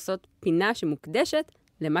 אנחנו עושות פינה שמוקדשת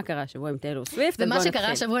למה קרה השבוע עם טיילור סוויפט. ומה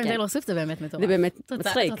שקרה השבוע עם טיילור סוויפט זה באמת מטורף. זה באמת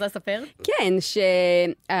מצחיק. את רוצה לספר? כן,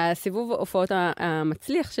 שהסיבוב הופעות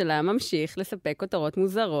המצליח שלה ממשיך לספק כותרות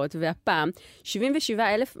מוזרות, והפעם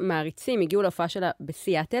 77,000 מעריצים הגיעו להופעה שלה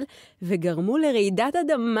בסיאטל, וגרמו לרעידת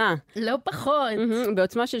אדמה. לא פחות.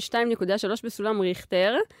 בעוצמה של 2.3 בסולם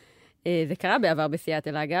ריכטר. זה קרה בעבר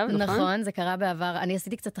בסיאטל, אגב, נכון? נכון, זה קרה בעבר. אני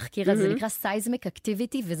עשיתי קצת תחקיר על זה, זה נקרא סייזמיק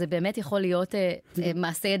אקטיביטי, וזה באמת יכול להיות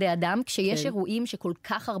מעשה ידי אדם, כשיש אירועים שכל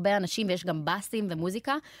כך הרבה אנשים, ויש גם בסים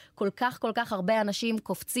ומוזיקה, כל כך הרבה אנשים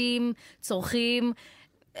קופצים, צורכים,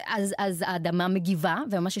 אז האדמה מגיבה,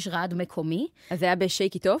 וממש יש רעד מקומי. אז זה היה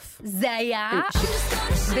בשייק איט אוף? זה היה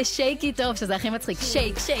בשייק איט אוף, שזה הכי מצחיק.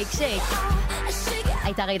 שייק, שייק, שייק.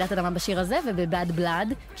 הייתה רעידת אדמה בשיר הזה, ובבד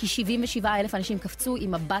בלד, כי 77,000 אנשים קפצו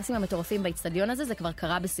עם הבאסים המטורפים באצטדיון הזה, זה כבר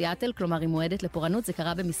קרה בסיאטל, כלומר היא מועדת לפורענות, זה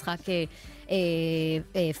קרה במשחק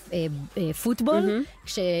פוטבול,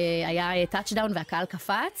 כשהיה טאצ'דאון והקהל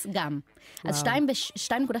קפץ, גם. אז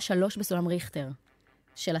 2.3 בסולם ריכטר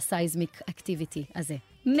של הסייזמיק אקטיביטי הזה.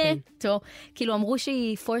 מטו. כאילו אמרו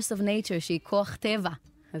שהיא force of nature, שהיא כוח טבע.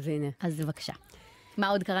 אז הנה. אז בבקשה. מה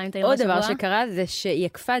עוד קרה עם טיילור השבוע? עוד דבר שקרה זה שהיא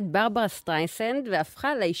עקפה את ברברה סטרייסנד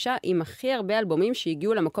והפכה לאישה עם הכי הרבה אלבומים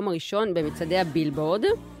שהגיעו למקום הראשון במצעדי הבילבורד.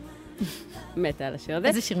 מתה על השיר הזה.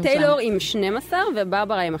 איזה שיר מושלם. טיילור עם 12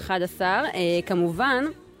 וברברה עם 11. כמובן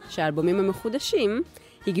שהאלבומים המחודשים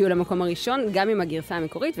הגיעו למקום הראשון, גם עם הגרסה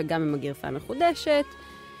המקורית וגם עם הגרסה המחודשת.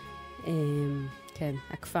 כן,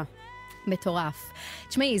 עקפה. מטורף.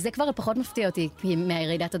 תשמעי, זה כבר פחות מפתיע אותי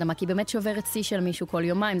מהרעידת אדמה, כי באמת שוברת שיא של מישהו כל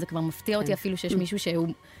יומיים, זה כבר מפתיע אותי אפילו שיש מישהו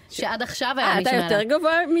שעד עכשיו היה מישהו מעלה. אתה יותר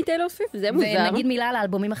גבוה מטיילור סוויפט, זה מוזר. ונגיד מילה על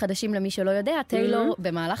האלבומים החדשים למי שלא יודע, טיילור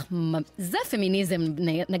במהלך, זה פמיניזם,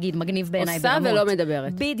 נגיד, מגניב בעיניי ברמות. עושה ולא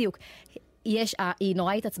מדברת. בדיוק. היא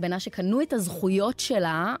נורא התעצבנה שקנו את הזכויות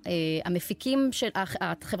שלה, המפיקים של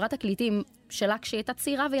חברת הקליטים שלה כשהיא הייתה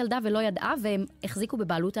צעירה וילדה ולא ידעה, והם החזיקו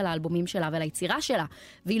בבעלות על האלבומים שלה ועל היצירה שלה,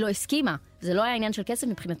 והיא לא הסכימה. זה לא היה עניין של כסף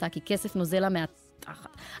מבחינתה, כי כסף נוזל לה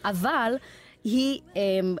מהתחת. אבל היא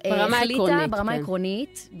החליטה ברמה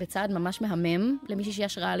העקרונית, בצעד ממש מהמם, למישהי שהיא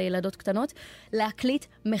השראה לילדות קטנות, להקליט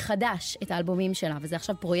מחדש את האלבומים שלה. וזה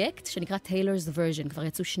עכשיו פרויקט שנקרא Taylor's Version. כבר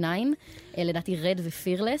יצאו 2, לדעתי רד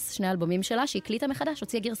ופירלס, 2 אלבומים שלה, שהיא הקליטה מחדש,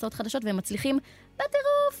 הוציאה גרסאות חדשות, והם מצליחים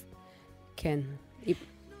בטירוף. כן,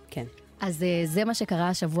 כן. אז זה מה שקרה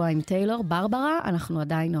השבוע עם טיילור. ברברה, אנחנו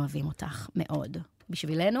עדיין אוהבים אותך מאוד.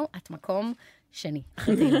 בשבילנו, את מקום שני.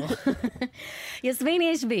 אחרי טיילור. יסמין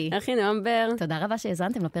ישבי. אחי נועמבר. תודה רבה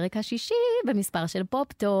שהזנתם לפרק השישי במספר של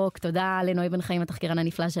פופטוק. תודה לנועי בן חיים, התחקירן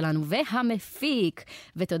הנפלא שלנו והמפיק.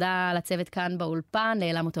 ותודה לצוות כאן באולפן,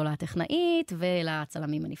 לאלה מוטולה הטכנאית,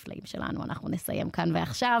 ולצלמים הנפלאים שלנו. אנחנו נסיים כאן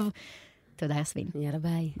ועכשיו. תודה יסמין. יאללה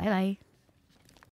ביי. ביי ביי.